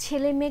শুধু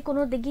ছেলে মেয়ে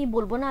কোনো দিকেই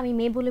বলবো না, আমি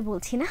মেয়ে বলে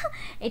বলছি না,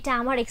 এটা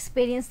আমার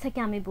এক্সপেরিয়েন্স থেকে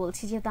আমি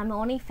বলছি, যেহেতু আমি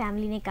অনেক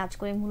ফ্যামিলি নিয়ে কাজ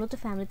করি, মূলত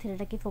ফ্যামিলি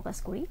থেরাপিটাকে ফোকাস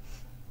করি।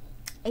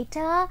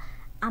 এটা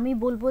আমি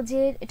বলবো যে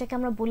এটাকে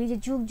আমরা বলি যে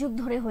যুগ যুগ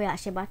ধরে হয়ে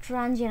আসে বা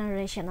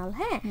ট্রান্সজেনারেশনাল।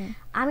 হ্যাঁ,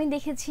 আমি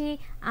দেখেছি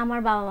আমার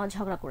বাবা মা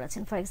ঝগড়া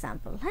করেছেন ফর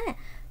এক্সাম্পল, হ্যাঁ,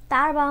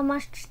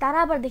 তারা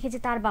আবার দেখে যে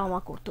তার বাবা মা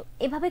করতো,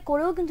 এভাবে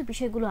করেও কিন্তু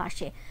বিষয়গুলো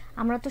আসে।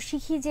 আমরা তো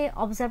শিখি যে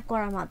অবজার্ভ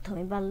করার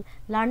মাধ্যমে, বা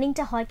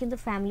লার্নিংটা হয় কিন্তু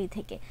ফ্যামিলি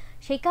থেকে।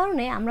 সেই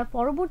কারণে আমরা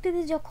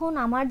পরবর্তীতে যখন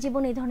আমার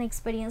জীবনে এই ধরনের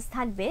এক্সপিরিয়েন্স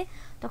থাকবে,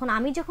 তখন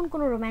আমি যখন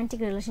কোনো রোম্যান্টিক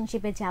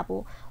রিলেশনশিপে যাব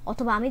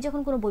অথবা আমি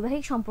যখন কোনো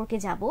বৈবাহিক সম্পর্কে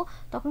যাব,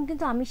 তখন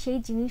কিন্তু আমি সেই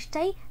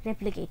জিনিসটাই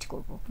রেপ্লিকেট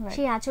করব,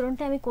 সেই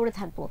আচরণটা আমি করে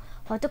থাকবো,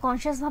 হয়তো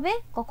কনসিয়াস ভাবে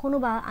কখনো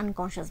বা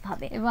আনকনসিয়াস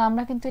ভাবে। এবং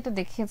আমরা কিন্তু এটা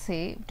দেখেছি,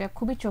 এটা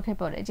খুবই চোখে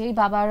পড়ে, যে এই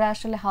বাবারা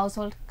আসলে হাউস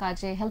হোল্ড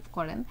কাজে হেল্প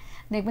করেন,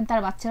 দেখবেন তার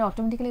বাচ্চারা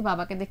অটোমেটিক্যালি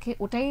বাবাকে দেখে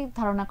ওটাই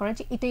ধারণা করে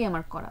যে এটাই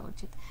আমার করা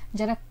উচিত।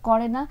 যারা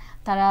করে না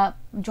তারা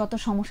যত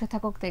সমস্যা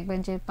থাকুক দেখবেন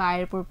যে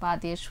পায়ের উপর পা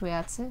দিয়ে শুয়ে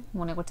আছে,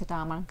 মনে করছে এটা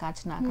আমার কাজ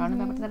না, কারণ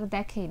ব্যাপারটা তারা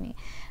দেখেইনি।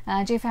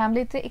 যে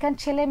ফ্যামিলিতে এখানে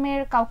ছেলে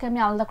মেয়ের কাউকে আমি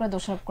আলাদা করে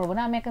দোষারোপ করবো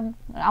না, আমি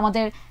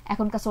আমাদের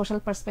এখনকার সোশ্যাল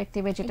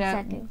পার্সপেক্টিভে যেটা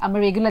আমরা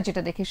রেগুলার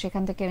যেটা দেখি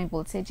সেখান থেকে আমি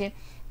বলছি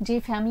যে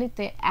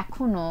ফ্যামিলিতে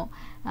এখনো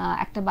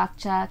একটা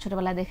বাচ্চা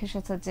ছোটবেলায় দেখে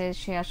এসেছে যে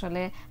সে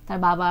আসলে তার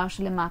বাবা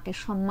আসলে মাকে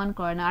সম্মান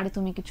করে না, আরে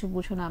তুমি কিছু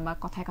বুঝো না, বা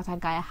কথায় কথায়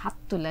গায়ে হাত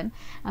তুলেন,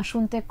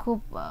 শুনতে খুব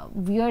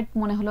উইয়ার্ড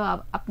মনে হলো।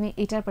 আপনি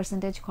এটার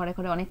পার্সেন্টেজ ঘরে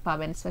ঘরে অনেক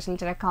পাবেন, স্পেশালি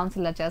যারা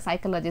কাউন্সিলার, যারা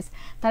সাইকোলজিস্ট,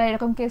 তারা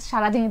এরকম কেস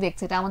সারাদিনই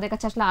দেখছে। এটা আমাদের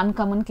কাছে আসলে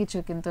আনকমন কিছু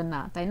কিন্তু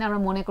না, তাই না? আমরা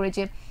মনে করি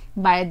যে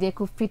বাইরে দিয়ে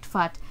খুব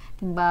ফিটফাট,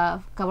 কিংবা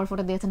কভার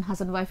ফটো দিয়েছেন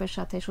হাজব্যান্ড ওয়াইফের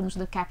সাথে, সুন্দর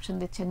সুন্দর ক্যাপশন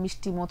দিচ্ছেন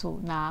মিষ্টি মধু,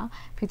 না,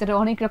 ভিতরে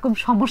অনেক রকম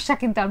সমস্যা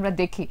কিন্তু আমরা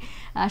দেখি।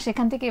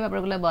 সেখান থেকে এই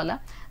ব্যাপারগুলো বলা।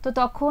 তো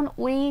তখন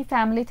ওই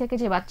ফ্যামিলি থেকে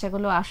যে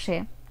বাচ্চাগুলো আসে,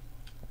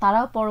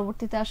 তারাও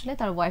পরবর্তীতে আসলে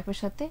তার ওয়াইফের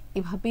সাথে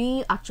এভাবেই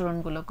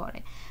আচরণগুলো করে।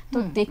 তো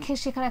দেখে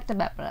শেখার একটা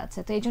ব্যাপার আছে।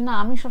 তো এই জন্য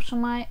আমি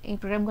সবসময় এই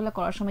প্রোগ্রামগুলো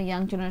করার সময়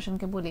ইয়াং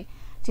জেনারেশনকে বলি,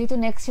 যেহেতু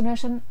নেক্সট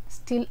জেনারেশন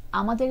স্টিল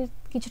আমাদের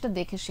কিছুটা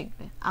দেখে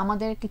শিখবে,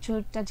 আমাদের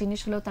কিছুটা জিনিস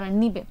হলেও তারা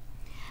নিবে,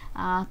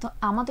 তো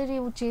আমাদেরই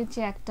উচিত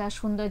যে একটা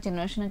সুন্দর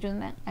জেনারেশনের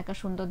জন্য, একটা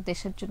সুন্দর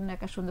দেশের জন্য,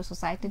 একটা সুন্দর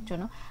সোসাইটির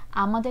জন্য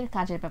আমাদের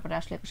কাজের ব্যাপারে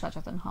আসলে একটু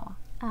সচেতন হওয়া।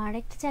 আর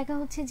একটা জায়গা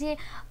হচ্ছে যে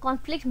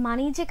কনফ্লিক্ট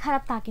মানেই যে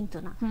খারাপ তা কিন্তু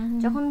না।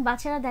 যখন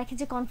বাচ্চারা দেখে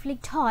যে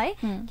কনফ্লিক্ট হয়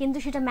কিন্তু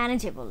সেটা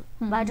ম্যানেজেবল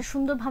বা এটা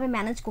সুন্দরভাবে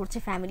ম্যানেজ করছে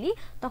ফ্যামিলি,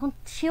 তখন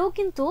সেও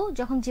কিন্তু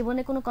যখন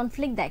জীবনে কোনো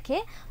কনফ্লিক্ট দেখে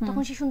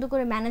তখন সে সুন্দর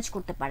করে ম্যানেজ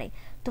করতে পারে।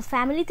 তো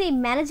ফ্যামিলিতে এই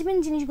ম্যানেজমেন্ট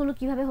জিনিসগুলো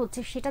কিভাবে হচ্ছে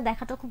সেটা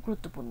দেখাটা খুব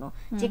গুরুত্বপূর্ণ।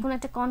 যে কোনো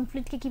একটা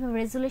কনফ্লিক্টকে কিভাবে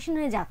রেজুলেশন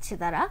হয়ে যাচ্ছে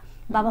তারা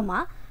বাবা মা,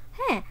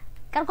 হ্যাঁ,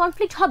 কারণ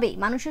কনফ্লিক্ট হবেই,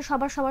 মানুষের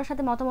সবার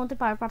সাথে মতামতের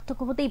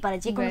পার্থক্য হতেই পারে,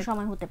 যে কোনো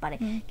সময় হতে পারে,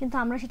 কিন্তু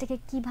আমরা সেটাকে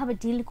কিভাবে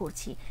ডিল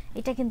করছি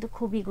এটা কিন্তু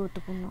খুবই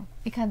গুরুত্বপূর্ণ।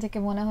 এখান থেকে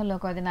মনে হলো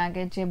কয়েকদিন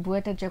আগে যে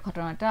বুয়েটের যে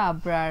ঘটনাটা,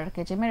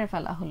 আবরারকে যে মেরে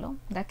ফেলা হলো,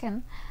 দেখেন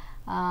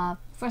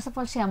ফার্স্ট অফ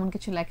অল সে এমন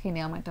কিছু লেখেনি,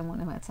 আমার এটা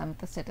মনে হয়েছে, আমি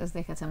তো স্ট্যাটাস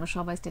দেখেছি, আমরা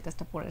সবাই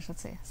স্ট্যাটাসটা পড়ে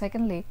এসেছি।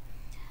 সেকেন্ডলি,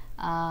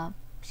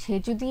 সে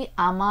যদি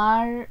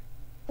আমার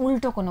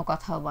উল্টো কোনো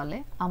কথা বলে,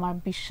 আমার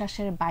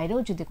বিশ্বাসের বাইরেও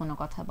যদি কোনো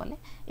কথা বলে,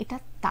 এটা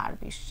তার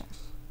বিশ্বাস,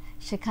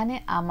 সেখানে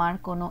আমার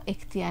কোনো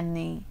এখতিয়ার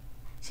নেই।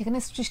 সেখানে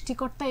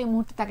সৃষ্টিকর্তা এই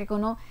মুহূর্তে তাকে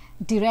কোনো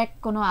ডিরেক্ট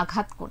কোনো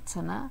আঘাত করছে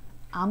না।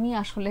 আমি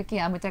আসলে কি,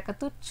 আমি তো একটা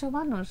তুচ্ছ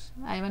মানুষ,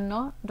 I mean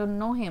don't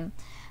know him.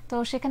 তো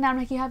সেখানে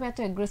আমরা কীভাবে এত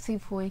অ্যাগ্রেসিভ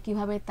হই,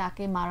 কীভাবে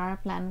তাকে মারার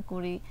প্ল্যান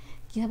করি,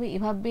 কীভাবে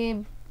এভাবে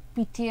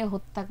পিটিয়ে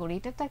হত্যা করি,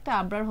 এটা তো একটা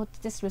আবরার হত্যা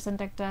যে রিসেন্ট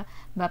একটা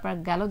ব্যাপার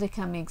গেল দেখে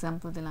আমি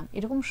এক্সাম্পল দিলাম।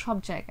 এরকম সব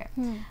জায়গায়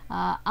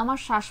আমার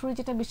শাশুড়ি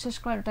যেটা বিশ্বাস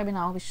করেন ওটা আমি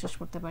নাও বিশ্বাস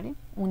করতে পারি।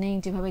 উনি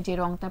যেভাবে যে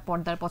রংটা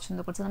পর্দার পছন্দ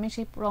করছেন, আমি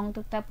সেই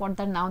রংটা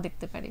পর্দার নাও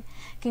দেখতে পারি,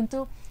 কিন্তু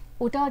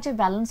ওটাও যে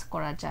ব্যালেন্স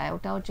করা যায়,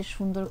 ওটাও যে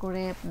সুন্দর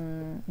করে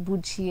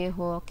বুঝিয়ে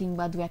হোক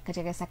কিংবা দু একটা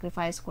জায়গায়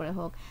স্যাক্রিফাইস করে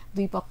হোক,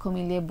 দুই পক্ষ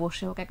মিলিয়ে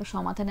বসে হোক একটা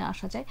সমাধানে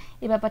আসা যায়,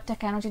 এই ব্যাপারটা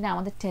কেন জানি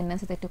আমাদের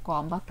টেন্ডেন্সিতে একটু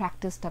কম বা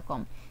প্র্যাকটিসটা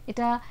কম।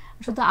 এটা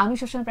শুধু আমি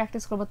সবসময়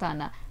প্র্যাকটিস করবো তা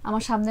না,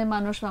 আমার সামনের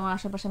মানুষ বা আমার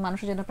আশেপাশের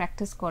মানুষের যেন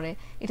প্র্যাকটিস করে,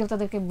 এটাও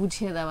তাদেরকে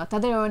বুঝিয়ে দেওয়া,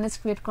 তাদের অ্যাওয়ারনেস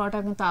ক্রিয়েট করাটা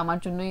কিন্তু আমার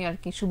জন্যই আর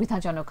কি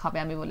সুবিধাজনক হবে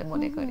আমি বলে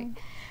মনে করি।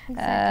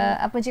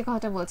 আপনি যে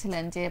কথাটা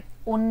বলছিলেন যে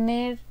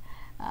অন্যের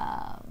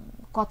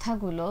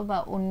কথাগুলো বা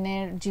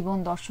অন্যের জীবন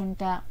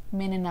দর্শনটা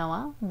মেনে নেওয়া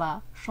বা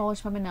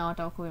সহজভাবে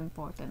নেওয়াটাও খুব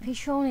ইম্পর্টেন্ট,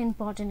 ভীষণ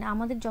ইম্পর্টেন্ট।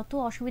 আমাদের যত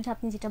অসুবিধা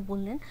আপনি যেটা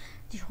বললেন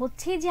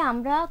হচ্ছে যে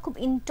আমরা খুব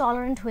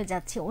ইনটলারেন্ট হয়ে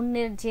যাচ্ছি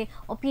অন্যের যে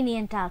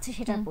অপিনিয়নটা আছে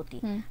সেটার প্রতি,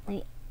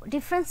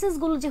 ডিফারেন্সেস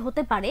গুলো যে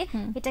হতে পারে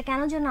এটা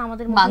কেন যেন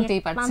আমাদের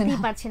মানতেই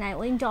পারছে না,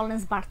 ওই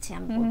ইনটলারেন্স বাড়ছে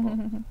আমি বলবো।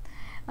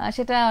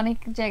 সেটা অনেক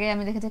জায়গায়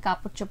আমি দেখেছি,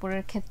 কাপড়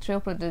চোপড়ের ক্ষেত্রেও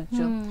প্রযোজ্য।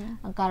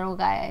 কারো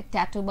গায়ে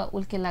ট্যাটু বা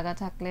উল্কে লাগা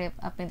থাকলে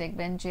আপনি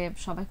দেখবেন যে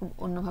সবাই খুব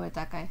অন্যভাবে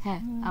তাকায়।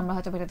 হ্যাঁ, আমরা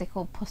হয়তো এটা দেখে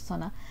অভ্যস্ত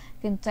না,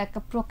 কিন্তু একটা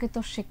প্রকৃত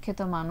শিক্ষিত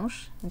মানুষ,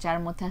 যার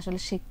মধ্যে আসলে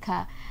শিক্ষা,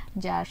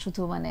 যার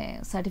শুধু মানে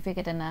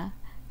সার্টিফিকেটে না,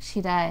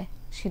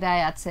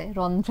 শিরায় আছে,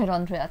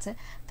 রন্ধ্রে আছে,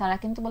 তারা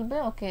কিন্তু বলবে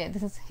okay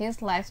this is his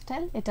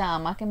lifestyle, এটা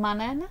আমাকে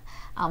মানায় না,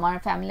 আমার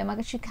ফ্যামিলি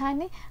আমাকে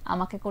শিখায়নি,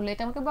 আমাকে করলে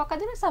এটা আমাকে বকা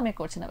দেবে, আমি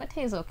করছি না, বাট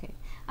হি ইজ ওকে।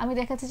 আমি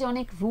দেখেছি যে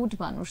অনেক রুড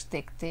মানুষ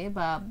দেখতে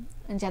বা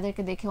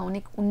যাদেরকে দেখে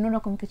অনেক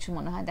অন্যরকম কিছু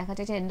মনে হয়, দেখা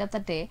যায় যে এন্ড অফ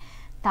দ্য ডে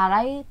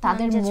তারাই,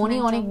 তাদের মনে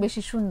অনেক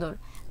বেশি সুন্দর,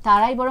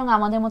 তারাই বরং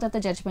আমাদের মতো এত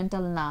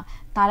জাজমেন্টাল না,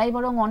 তারাই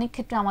বরং অনেক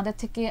ক্ষেত্রে আমাদের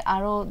থেকে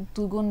আরো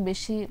দুগুণ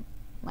বেশি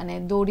মানে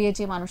দৌড়িয়ে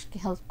যে মানুষকে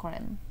হেল্প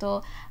করেন। তো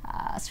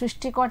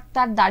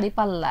সৃষ্টিকর্তার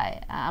দাড়িপাল্লায়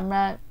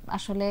আমরা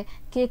আসলে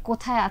কে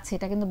কোথায় আছে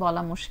এটা কিন্তু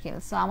বলা মুশকিল।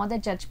 সো আমাদের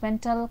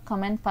জাজমেন্টাল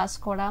কমেন্ট পাস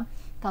করা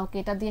কাউকে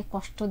এটা দিয়ে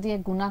কষ্ট দিয়ে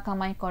গুনাহ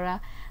কামাই করা,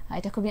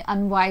 এটা খুবই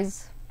আনওয়াইজ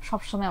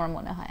সবসময় আমার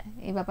মনে হয়।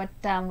 এই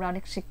ব্যাপারটা আমরা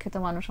অনেক শিক্ষিত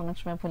মানুষ অনেক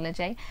সময় ভুলে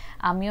যাই,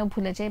 আমিও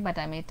ভুলে যাই, বাট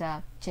আমি এটা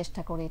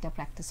চেষ্টা করি এটা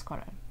প্র্যাকটিস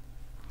করার।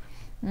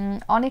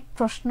 অনেক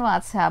প্রশ্ন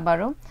আছে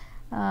আবারও।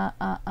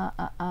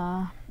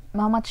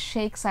 মোহাম্মদ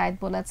শেখ সায়েদ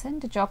বলেছেন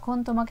যে যখন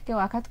তোমাকে কেউ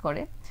আঘাত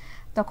করে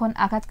তখন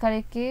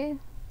আঘাতকারীকে,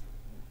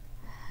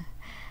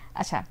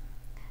 আচ্ছা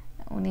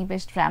উনি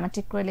বেশ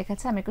ড্রামাটিক করে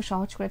লিখেছে, আমি একটু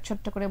সহজ করে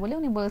ছোট্ট করে বলি।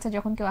 উনি বলেছে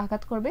যখন কেউ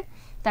আঘাত করবে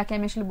তাকে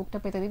আমি আসলে বুকটা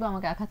পেতে দিব,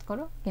 আমাকে আঘাত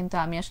করো, কিন্তু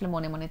আমি আসলে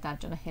মনে মনে তার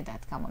জন্য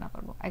হেদায়েত কামনা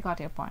করবো। I got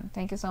your point,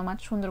 thank you so much,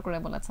 সুন্দর করে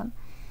বলেছেন।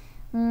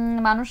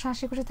 মানুষ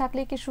হাসি খুশি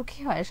থাকলে কি সুখী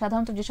হয়?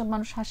 সাধারণত যেসব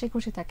মানুষ হাসি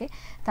খুশি থাকে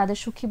তাদের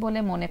সুখী বলে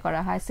মনে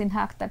করা হয়। সিনহা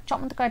আক্তার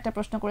চমৎকার একটা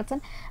প্রশ্ন করেছেন,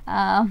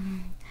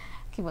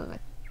 কি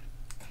বলবেন?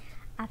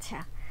 আচ্ছা,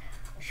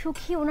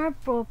 সুখী, ওনার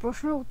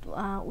প্রশ্নের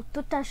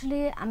উত্তরটা আসলে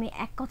আমি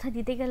এক কথা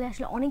দিতে গেলে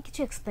আসলে অনেক কিছু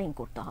এক্সপ্লেইন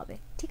করতে হবে,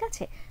 ঠিক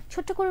আছে?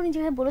 ছোট্ট করে উনি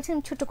যেভাবে বলেছেন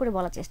ছোট্ট করে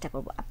বলার চেষ্টা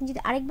করব। আপনি যদি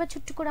আরেকবার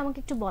ছোট্ট করে আমাকে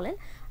একটু বলেন,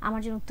 আমার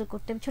জন্য উত্তর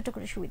করতে ছোট্ট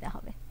করে সুবিধা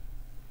হবে।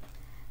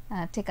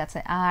 ঠিক আছে।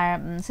 আর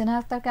সিনহা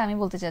আক্তারকে আমি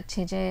বলতে চাচ্ছি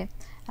যে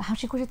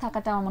হাসি খুশি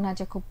থাকাটা আমার মনে হয়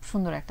যে খুব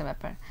সুন্দর একটা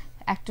ব্যাপার।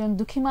 একজন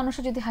দুঃখী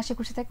মানুষও যদি হাসি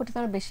খুশি থাকে ওটা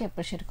তার বেশি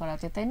অ্যাপ্রিশিয়েট করা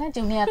উচিত, তাই না? যে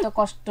উনি এত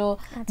কষ্ট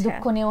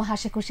দুঃখ নিয়েও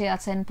হাসি খুশি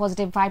আছেন,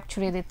 পজিটিভ ভাইব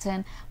ছড়িয়ে দিচ্ছেন,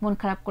 মন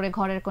খারাপ করে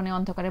ঘরের কোণে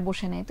অন্ধকারে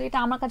বসে নেই, তো এটা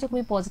আমার কাছে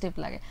খুবই পজিটিভ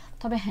লাগে।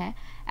 তবে হ্যাঁ,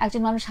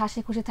 একজন মানুষ হাসি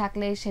খুশি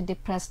থাকলে সে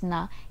ডিপ্রেসড না,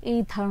 এই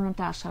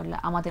ধারণাটা আসলে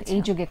আমাদের এই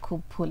যুগে খুব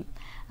ভুল।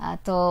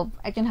 তো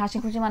একজন হাসি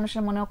খুশি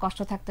মানুষের মনেও কষ্ট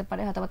থাকতে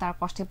পারে, হয়তো তার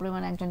কষ্টের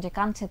পরিমাণ একজন যে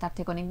কাঁদছে তার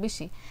থেকে অনেক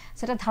বেশি,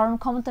 সেটা ধারণ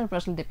ক্ষমতার উপর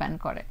আসলে ডিপেন্ড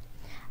করে।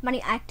 মানে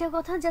একটা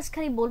কথা জাস্ট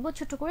খালি বলবো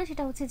ছোট করে,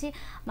 সেটা হচ্ছে যে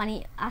মানে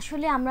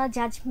আসলে আমরা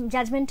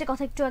জাজমেন্টের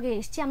কথা একটু আগে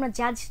এসেছি, আমরা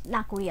জাজ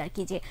না করি আর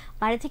কি, যে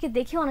বাইরে থেকে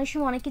দেখে অনেক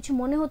সময় অনেক কিছু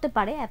মনে হতে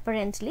পারে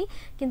অ্যাপারেন্টলি,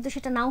 কিন্তু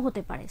সেটা নাও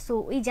হতে পারে। সো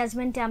ওই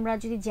জাজমেন্টে আমরা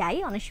যদি যাই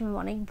অনেক সময়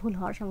অনেক ভুল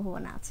হওয়ার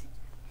সম্ভাবনা আছে।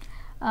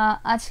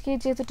 আজকে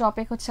যেহেতু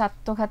টপিক হচ্ছে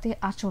আত্মঘাতী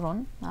আচরণ,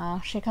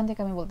 সেখান থেকে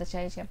আমি বলতে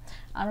চাই যে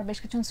আমরা বেশ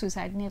কিছু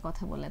সুইসাইড নিয়ে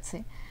কথা বলেছি।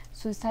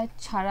 সুইসাইড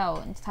ছাড়াও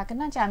থাকে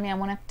না যে আমি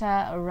এমন একটা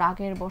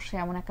রাগের বসে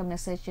এমন একটা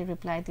মেসেজের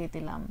রিপ্লাই দিয়ে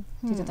দিলাম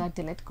যেটা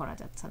ডিলিট করা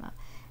যাচ্ছে না,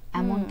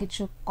 এমন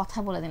কিছু কথা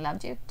বলে দিলাম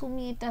যে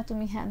তুমি এটা,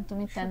 তুমি হ্যান,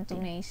 তুমি ত্যান,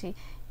 তুমি এই সেই,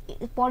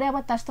 পরে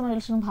আবার তার সাথে আমার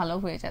রিলেশন ভালো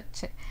হয়ে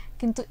যাচ্ছে,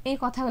 কিন্তু এই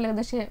কথাগুলো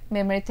কিন্তু সে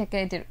মেমোরি থেকে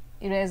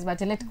ইরেজ বা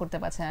ডিলিট করতে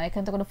পারছে না।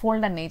 এখানে তো কোনো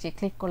ফোল্ডার নেই যে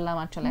ক্লিক করলাম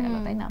আর চলে গেল,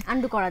 তাই না?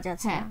 আনডু করা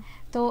যাচ্ছে। হ্যাঁ,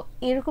 তো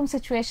এরকম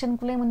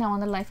সিচুয়েশনগুলোই মানে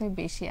আমাদের লাইফে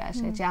বেশি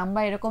আসে, যে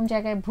আমরা এরকম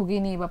জায়গায়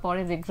ভুগিনি বা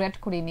পরে রিগ্রেট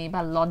করিনি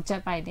বা লজ্জা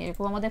পাইনি,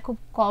 এরকম আমাদের খুব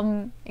কম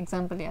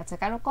এক্সাম্পলই আছে,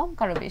 কারো কম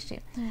কারো বেশি।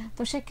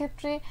 তো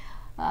সেক্ষেত্রে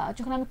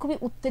যখন আমি খুবই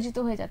উত্তেজিত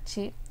হয়ে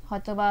যাচ্ছি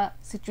হয়তো বা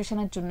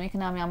সিচুয়েশনের জন্য,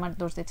 এখানে আমি আমার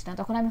দোষ দিচ্ছি না,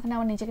 তখন আমি এখানে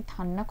আমার নিজেকে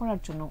ঠান্ডা করার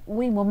জন্য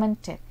ওই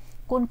মোমেন্টে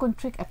কোন কোন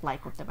ট্রিক অ্যাপ্লাই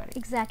করতে পারি?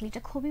 এক্স্যাক্টলি,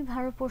 এটা খুবই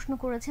ভালো প্রশ্ন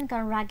করেছেন,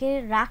 কারণ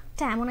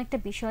রাগটা এমন একটা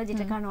বিষয়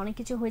যেটার কারণে অনেক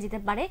কিছু হয়ে যেতে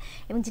পারে,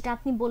 এবং যেটা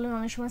আপনি বললেন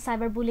অনেক সময়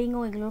সাইবার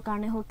বুলিংও এগুলোর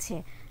কারণে হচ্ছে।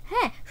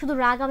 হ্যাঁ, শুধু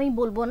রাগ আমি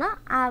বলবো না,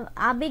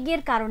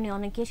 আবেগের কারণে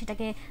অনেকে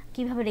সেটাকে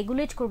কিভাবে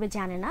রেগুলেট করবে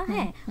জানে না।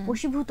 হ্যাঁ,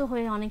 বশীভূত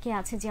হয়ে অনেকে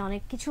আছে যে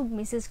অনেক কিছু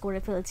মেসেজ করে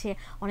ফেলছে,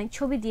 অনেক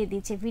ছবি দিয়ে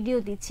দিচ্ছে, ভিডিও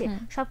দিচ্ছে,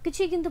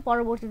 সবকিছুই কিন্তু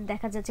পরবর্তীতে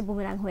দেখা যাচ্ছে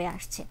বুমেরাং হয়ে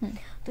আসছে।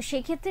 তো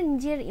সেক্ষেত্রে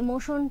নিজের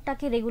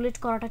ইমোশনটাকে রেগুলেট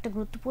করাটা একটা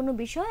গুরুত্বপূর্ণ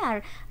বিষয়। আর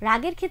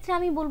রাগের ক্ষেত্রে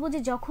আমি বলবো যে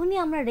যখনই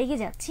আমরা রেগে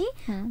যাচ্ছি,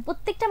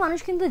 প্রত্যেকটা মানুষ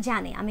কিন্তু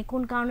জানে আমি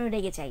কোন কারণে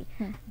রেগে যাই।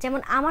 যেমন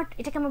আমার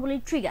এটাকে আমরা বলি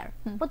ট্রিগার,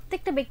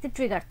 প্রত্যেকটা ব্যক্তির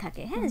ট্রিগার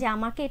থাকে। হ্যাঁ, যে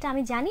আমাকে এটা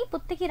আমি জানি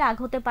প্রত্যেকেই রাগ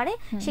হতে পারে,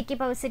 সে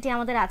ক্যাপাসিটি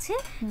আমাদের আছে,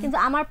 কিন্তু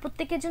আমার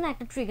প্রত্যেকের জন্য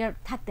একটা ট্রিগার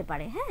থাকতে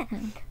পারে। হ্যাঁ,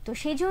 তো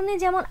সেই জন্য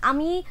যেমন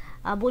আমি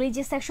বলি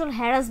যে সেক্সুয়াল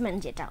হ্যারাসমেন্ট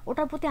যেটা,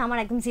 ওটার প্রতি আমার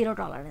একদম জিরো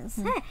টলারেন্স।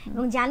 হ্যাঁ,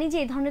 এবং জানি যে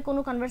এই ধরনের কোনো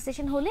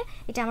কনভারসেশন হলে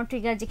এটা আমার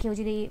ট্রিগার, যে কেউ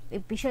যদি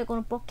এই বিষয়ে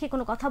কোনো পক্ষে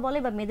কোনো কথা বলে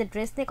বা মেয়েদের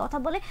ড্রেস নিয়ে কথা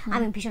বলে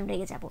আমি ভীষণ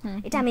রেগে যাব,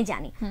 এটা আমি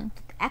জানি।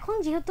 এখন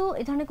যেহেতু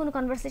এই ধরনের কোনো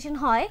কনভারসেশন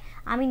হয়,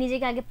 আমি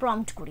নিজেকে আগে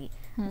প্রম্পট করি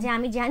যে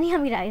আমি জানি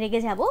আমি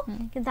রেগে যাব,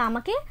 কিন্তু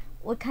আমাকে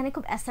ওইখানে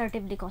খুব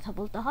অ্যাসার্টিভলি কথা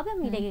বলতে হবে,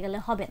 আমি রেগে গেলে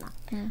হবে না।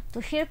 তো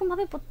সেরকম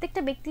ভাবে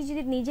প্রত্যেকটা ব্যক্তি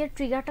যদি নিজের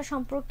ট্রিগারটা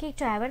সম্পর্কে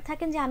একটু অ্যাওয়্যার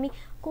থাকেন যে আমি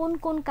কোন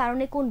কোন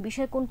কারণে, কোন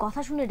বিষয়ে, কোন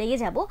কথা শুনে রেগে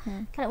যাব,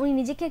 তাহলে উনি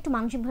নিজেকে একটু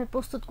মানসিকভাবে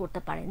প্রস্তুত করতে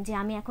পারেন যে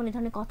আমি এখন এই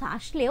ধরনের কথা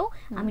আসলেও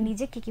আমি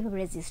নিজেকে কিভাবে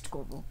রেজিস্ট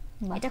করব।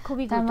 এটা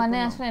খুবই গুরুত্বপূর্ণ। মানে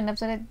আসলে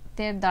এন্ডাপসারে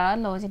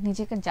দাঁড়ালো যে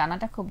নিজেকে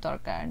জানাটা খুব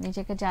দরকার।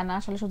 নিজেকে জানা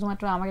আসলে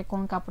শুধুমাত্র আমাকে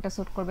কোন কাপড়টা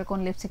স্যুট করবে, কোন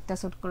লিপস্টিকটা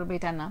স্যুট করবে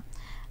এটা না,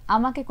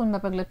 আমাকে কোন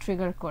ব্যাপারগুলো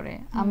ট্রিগার করে,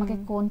 আমাকে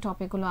কোন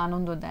টপিকগুলো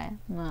আনন্দ দেয়,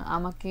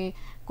 আমাকে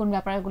কোন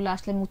ব্যাপারগুলো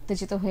আসলে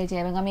উত্তেজিত হয়ে যায়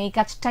এবং আমি এই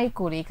কাজটাই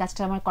করি, এই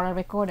কাজটা আমার করার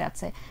রেকর্ড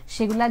আছে,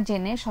 সেগুলা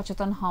জেনে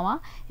সচেতন হওয়া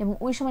এবং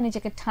ওই সময়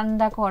নিজেকে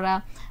ঠান্ডা করা।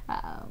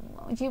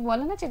 যে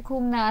বলে না যে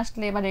ঘুম না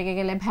আসলে বা রেগে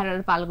গেলে ভেড়ার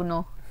পালগুলো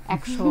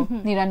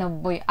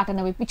 199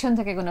 98 পিছন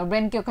থেকে কোনো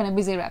ব্রেনকে ওখানে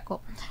বিজি রাখো।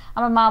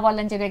 আমার মা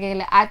বলেন যে রেগে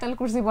গেলে আয়াতুল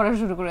কুরসি পড়া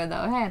শুরু করে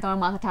দাও। হ্যাঁ, তোমার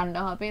মাথা ঠান্ডা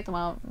হবে,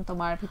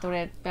 তোমার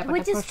ভিতরের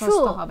ব্যাপারটা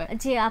প্রশস্ত হবে।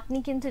 যে আপনি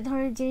কিন্তু এই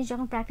ধরনের জিনিস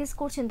যখন প্র্যাকটিস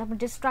করছেন তখন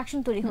ডিস্ট্রাকশন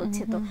তৈরি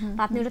হচ্ছে, তো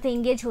আপনি ওটাতে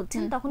এঙ্গেজ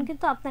হচ্ছেন, তখন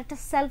কিন্তু আপনার একটা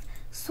সেলফ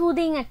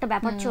সুদিং একটা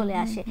ব্যাপার চলে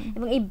আসে,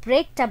 এবং এই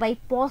ব্রেকটা বা এই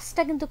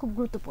পজটা কিন্তু খুব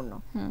গুরুত্বপূর্ণ।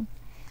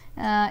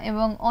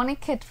 এবং অনেক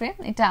ক্ষেত্রে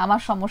এটা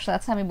আমার সমস্যা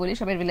আছে, আমি বলি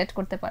সবাই রিলেট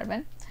করতে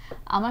পারবেন।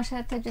 আমার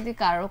সাথে যদি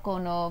কারো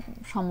কোনো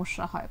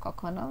সমস্যা হয়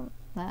কখনো,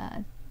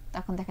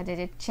 তখন দেখা যায়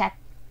যে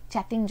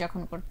চ্যাটিং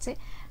যখন করছে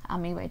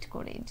আমি ওয়েট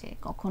করি যে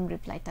কখন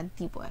রিপ্লাইটা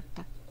দিব,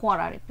 একটা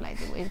কড়া রিপ্লাই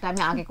দেবো। এটা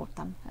আমি আগে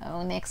করতাম,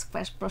 নেক্সট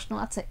প্রশ্ন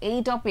আছে এই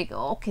টপিক,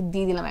 ওকে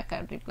দিয়ে দিলাম একটা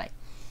রিপ্লাই।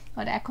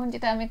 আর এখন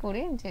যেটা আমি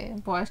করি যে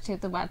বয়স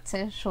যেহেতু বাড়ছে,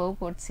 শো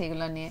করছে,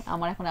 এগুলো নিয়ে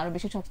আমার এখন আরো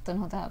বেশি সচেতন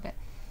হতে হবে।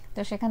 তো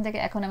সেখান থেকে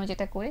এখন আমি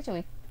যেটা করি যে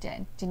ওই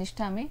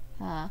জিনিসটা আমি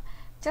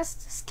জাস্ট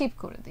স্কিপ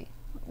করে দিই,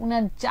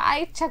 উনার যা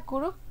ইচ্ছা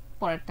করুক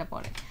পরেরটা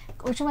পরে।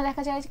 ওই সময়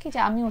দেখা যায় কি যে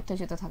আমি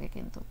উত্তেজিত থাকি,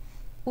 কিন্তু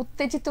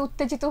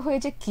উত্তেজিত হয়ে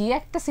যে কি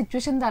একটা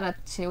সিচুয়েশন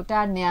দাঁড়াচ্ছে ওটা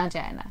আর নেওয়া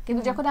যায় না।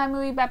 কিন্তু যখন আমি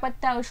ওই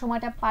ব্যাপারটা ওই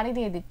সময়টা পাড়ি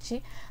দিয়ে দিচ্ছি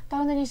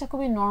তখন জিনিসটা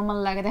খুবই নর্মাল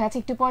লাগে। দেখা যাচ্ছে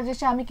একটু পর যে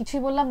আমি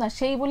কিছুই বললাম না,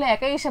 সেই বলে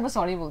একাই হিসাবে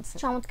সরি বলছে।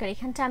 চমৎকার।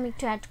 এখানটা আমি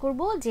একটু অ্যাড করব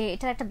যে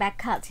এটার একটা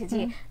ব্যাখ্যা আছে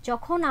যে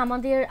যখন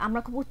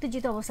আমরা খুব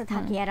উত্তেজিত অবস্থা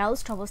থাকি,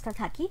 অ্যারাউজড অবস্থা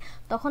থাকি,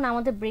 তখন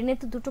আমাদের ব্রেনে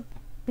তো দুটো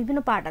বিভিন্ন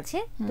পার্ট আছে,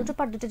 দুটো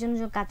পার্ট দুটোর জন্য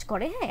কাজ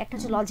করে। হ্যাঁ, একটা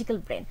হচ্ছে লজিক্যাল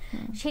ব্রেন,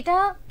 সেটা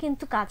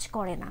কিন্তু কাজ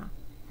করে না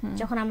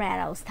যখন আমরা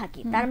অ্যারাউজ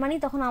থাকি। তার মানে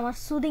তখন আমার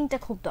সুদিংটা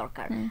খুব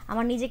দরকার,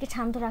 আমার নিজেকে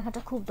শান্ত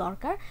রাখাটা খুব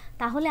দরকার।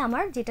 তাহলে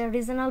আমার যেটা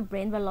রিজনাল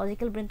ব্রেন বা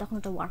লজিক্যাল ব্রেন তখন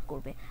ওটা ওয়ার্ক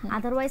করবে।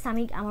 আদারওয়াইজ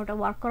আমার ওটা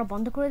ওয়ার্ক করা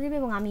বন্ধ করে দেবে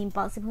এবং আমি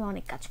ইম্পালসিভ হয়ে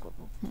অনেক কাজ করব।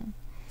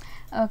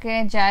 ওকে,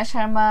 জয়া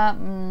শর্মা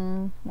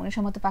উনি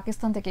সম্ভবত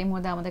পাকিস্তান থেকে এই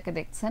মুহূর্তে আমাদেরকে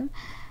দেখছেন।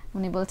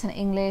 উনি বলছেন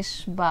ইংলিশ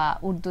বা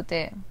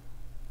উর্দুতে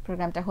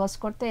প্রোগ্রামটা হোস্ট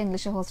করতে।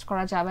 ইংলিশে হোস্ট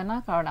করা যাবে না,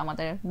 কারণ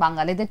আমাদের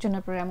বাঙালিদের জন্য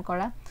প্রোগ্রাম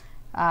করা,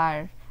 আর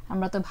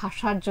আমরা তো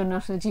ভাষার জন্য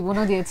আসলে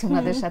জীবনও দিয়েছি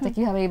ওনাদের সাথে,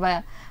 কিভাবে বা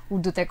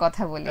উর্দুতে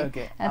কথা বলি।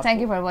 Thank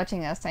you for watching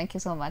us, thank you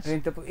so much.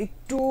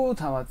 একটু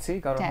থামাচ্ছি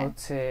কারণ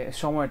হচ্ছে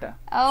সময়টা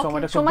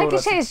সময় কি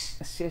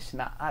শেষ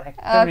না, আর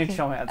একটা মিনিট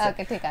সময় আছে।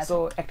 তো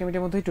একটা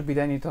মিনিটের মধ্যে একটু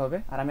বিদায় নিতে হবে।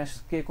 আর আমি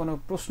আজকে কোনো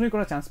প্রশ্নই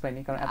করার চান্স পাইনি,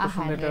 কারণ এত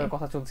সুন্দর একটা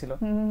কথা চলছিল।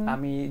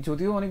 আমি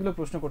যদিও অনেকগুলো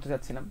প্রশ্ন করতে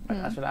যাচ্ছিলাম,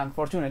 আসলে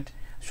আনফরচুনেট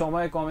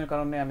সময় কমের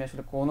কারণে আমি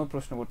আসলে কোনো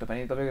প্রশ্ন করতে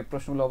পারিনি। তবে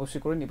প্রশ্নগুলো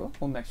অবশ্যই করে নিব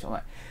অন্য এক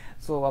সময়।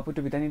 সো আপু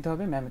একটু বিদায় নিতে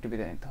হবে, ম্যাম একটু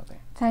বিদায় নিতে হবে।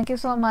 থ্যাংক ইউ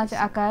সো মাচ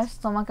আকাশ,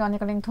 তোমাকে অনেক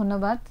অনেক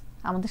ধন্যবাদ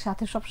আমাদের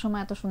সাথে সব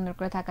সময় এত সুন্দর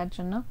করে থাকার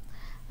জন্য।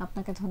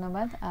 আপনাকে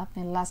ধন্যবাদ। আপনি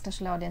লাস্ট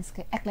আসলে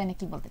অডিয়েন্সকে এক লাইনে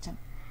কি বলতে চান?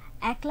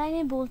 এক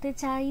লাইনে বলতে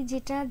চাই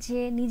যেটা, যে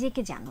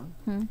নিজেকে জানুন,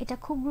 এটা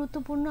খুব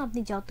গুরুত্বপূর্ণ। আপনি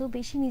যত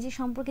বেশি নিজের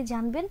সম্পর্কে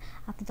জানবেন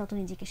আপনি তত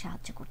নিজেকে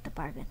সাহায্য করতে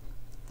পারবেন।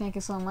 Thank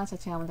you so much.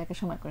 আচ্ছা, আমাদেরকে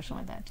সময়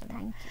দেওয়ার জন্য।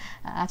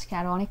 আজকে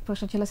আরো অনেক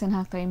প্রশ্ন ছিল, সিনহা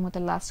আক্তার এই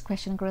মুহূর্তে লাস্ট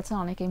কোয়েশ্চেন করেছেন।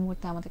 অনেকে এই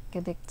মুহূর্তে আমাদেরকে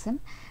দেখছেন,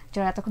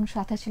 যারা এতক্ষণ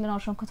সাথে ছিলেন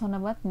অসংখ্য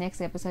ধন্যবাদ।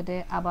 নেক্সট এপিসোডে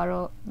আবারও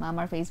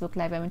আমার ফেসবুক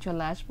লাইভে আমি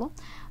চলে আসবো।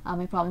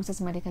 আমি প্রমিসেস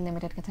মেডিকেল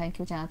লিমিটেডকে থ্যাংক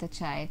ইউ জানাতে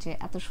চাই যে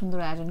এত সুন্দর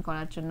আয়োজন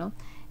করার জন্য।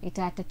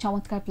 এটা একটা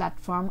চমৎকার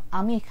প্ল্যাটফর্ম।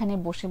 আমি এখানে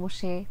বসে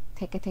বসে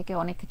থেকে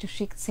অনেক কিছু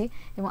শিখছি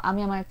এবং আমি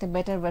আমার একটা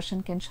বেটার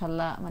ভার্সনকে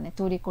ইনশাল্লাহ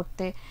তৈরি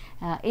করতে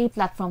এই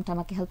প্ল্যাটফর্মটা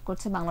আমাকে হেল্প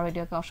করছে। বাংলা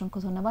রেডিওকে অসংখ্য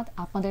ধন্যবাদ,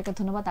 আপনাদেরকে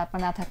ধন্যবাদ।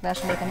 আপনারা না থাকলে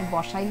আসলে এখানে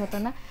বসাই হতো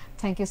না।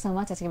 Thank you so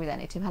much. আজকে বিদায়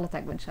নিচ্ছি, ভালো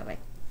থাকবেন সবাই।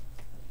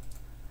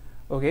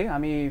 ওকে,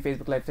 আমি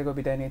ফেসবুক লাইভ থেকেও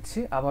বিদায় নিচ্ছি।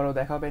 আবারও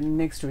দেখা হবে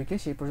নেক্সট উইকে।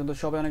 সেই পর্যন্ত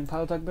সবাই অনেক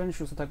ভালো থাকবেন,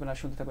 সুস্থ থাকবেন আর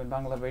শুনতে থাকবেন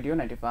বাংলা রেডিও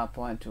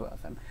 95.2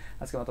 FM।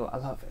 আজকে মতো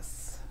আল্লাহ হাফেজ।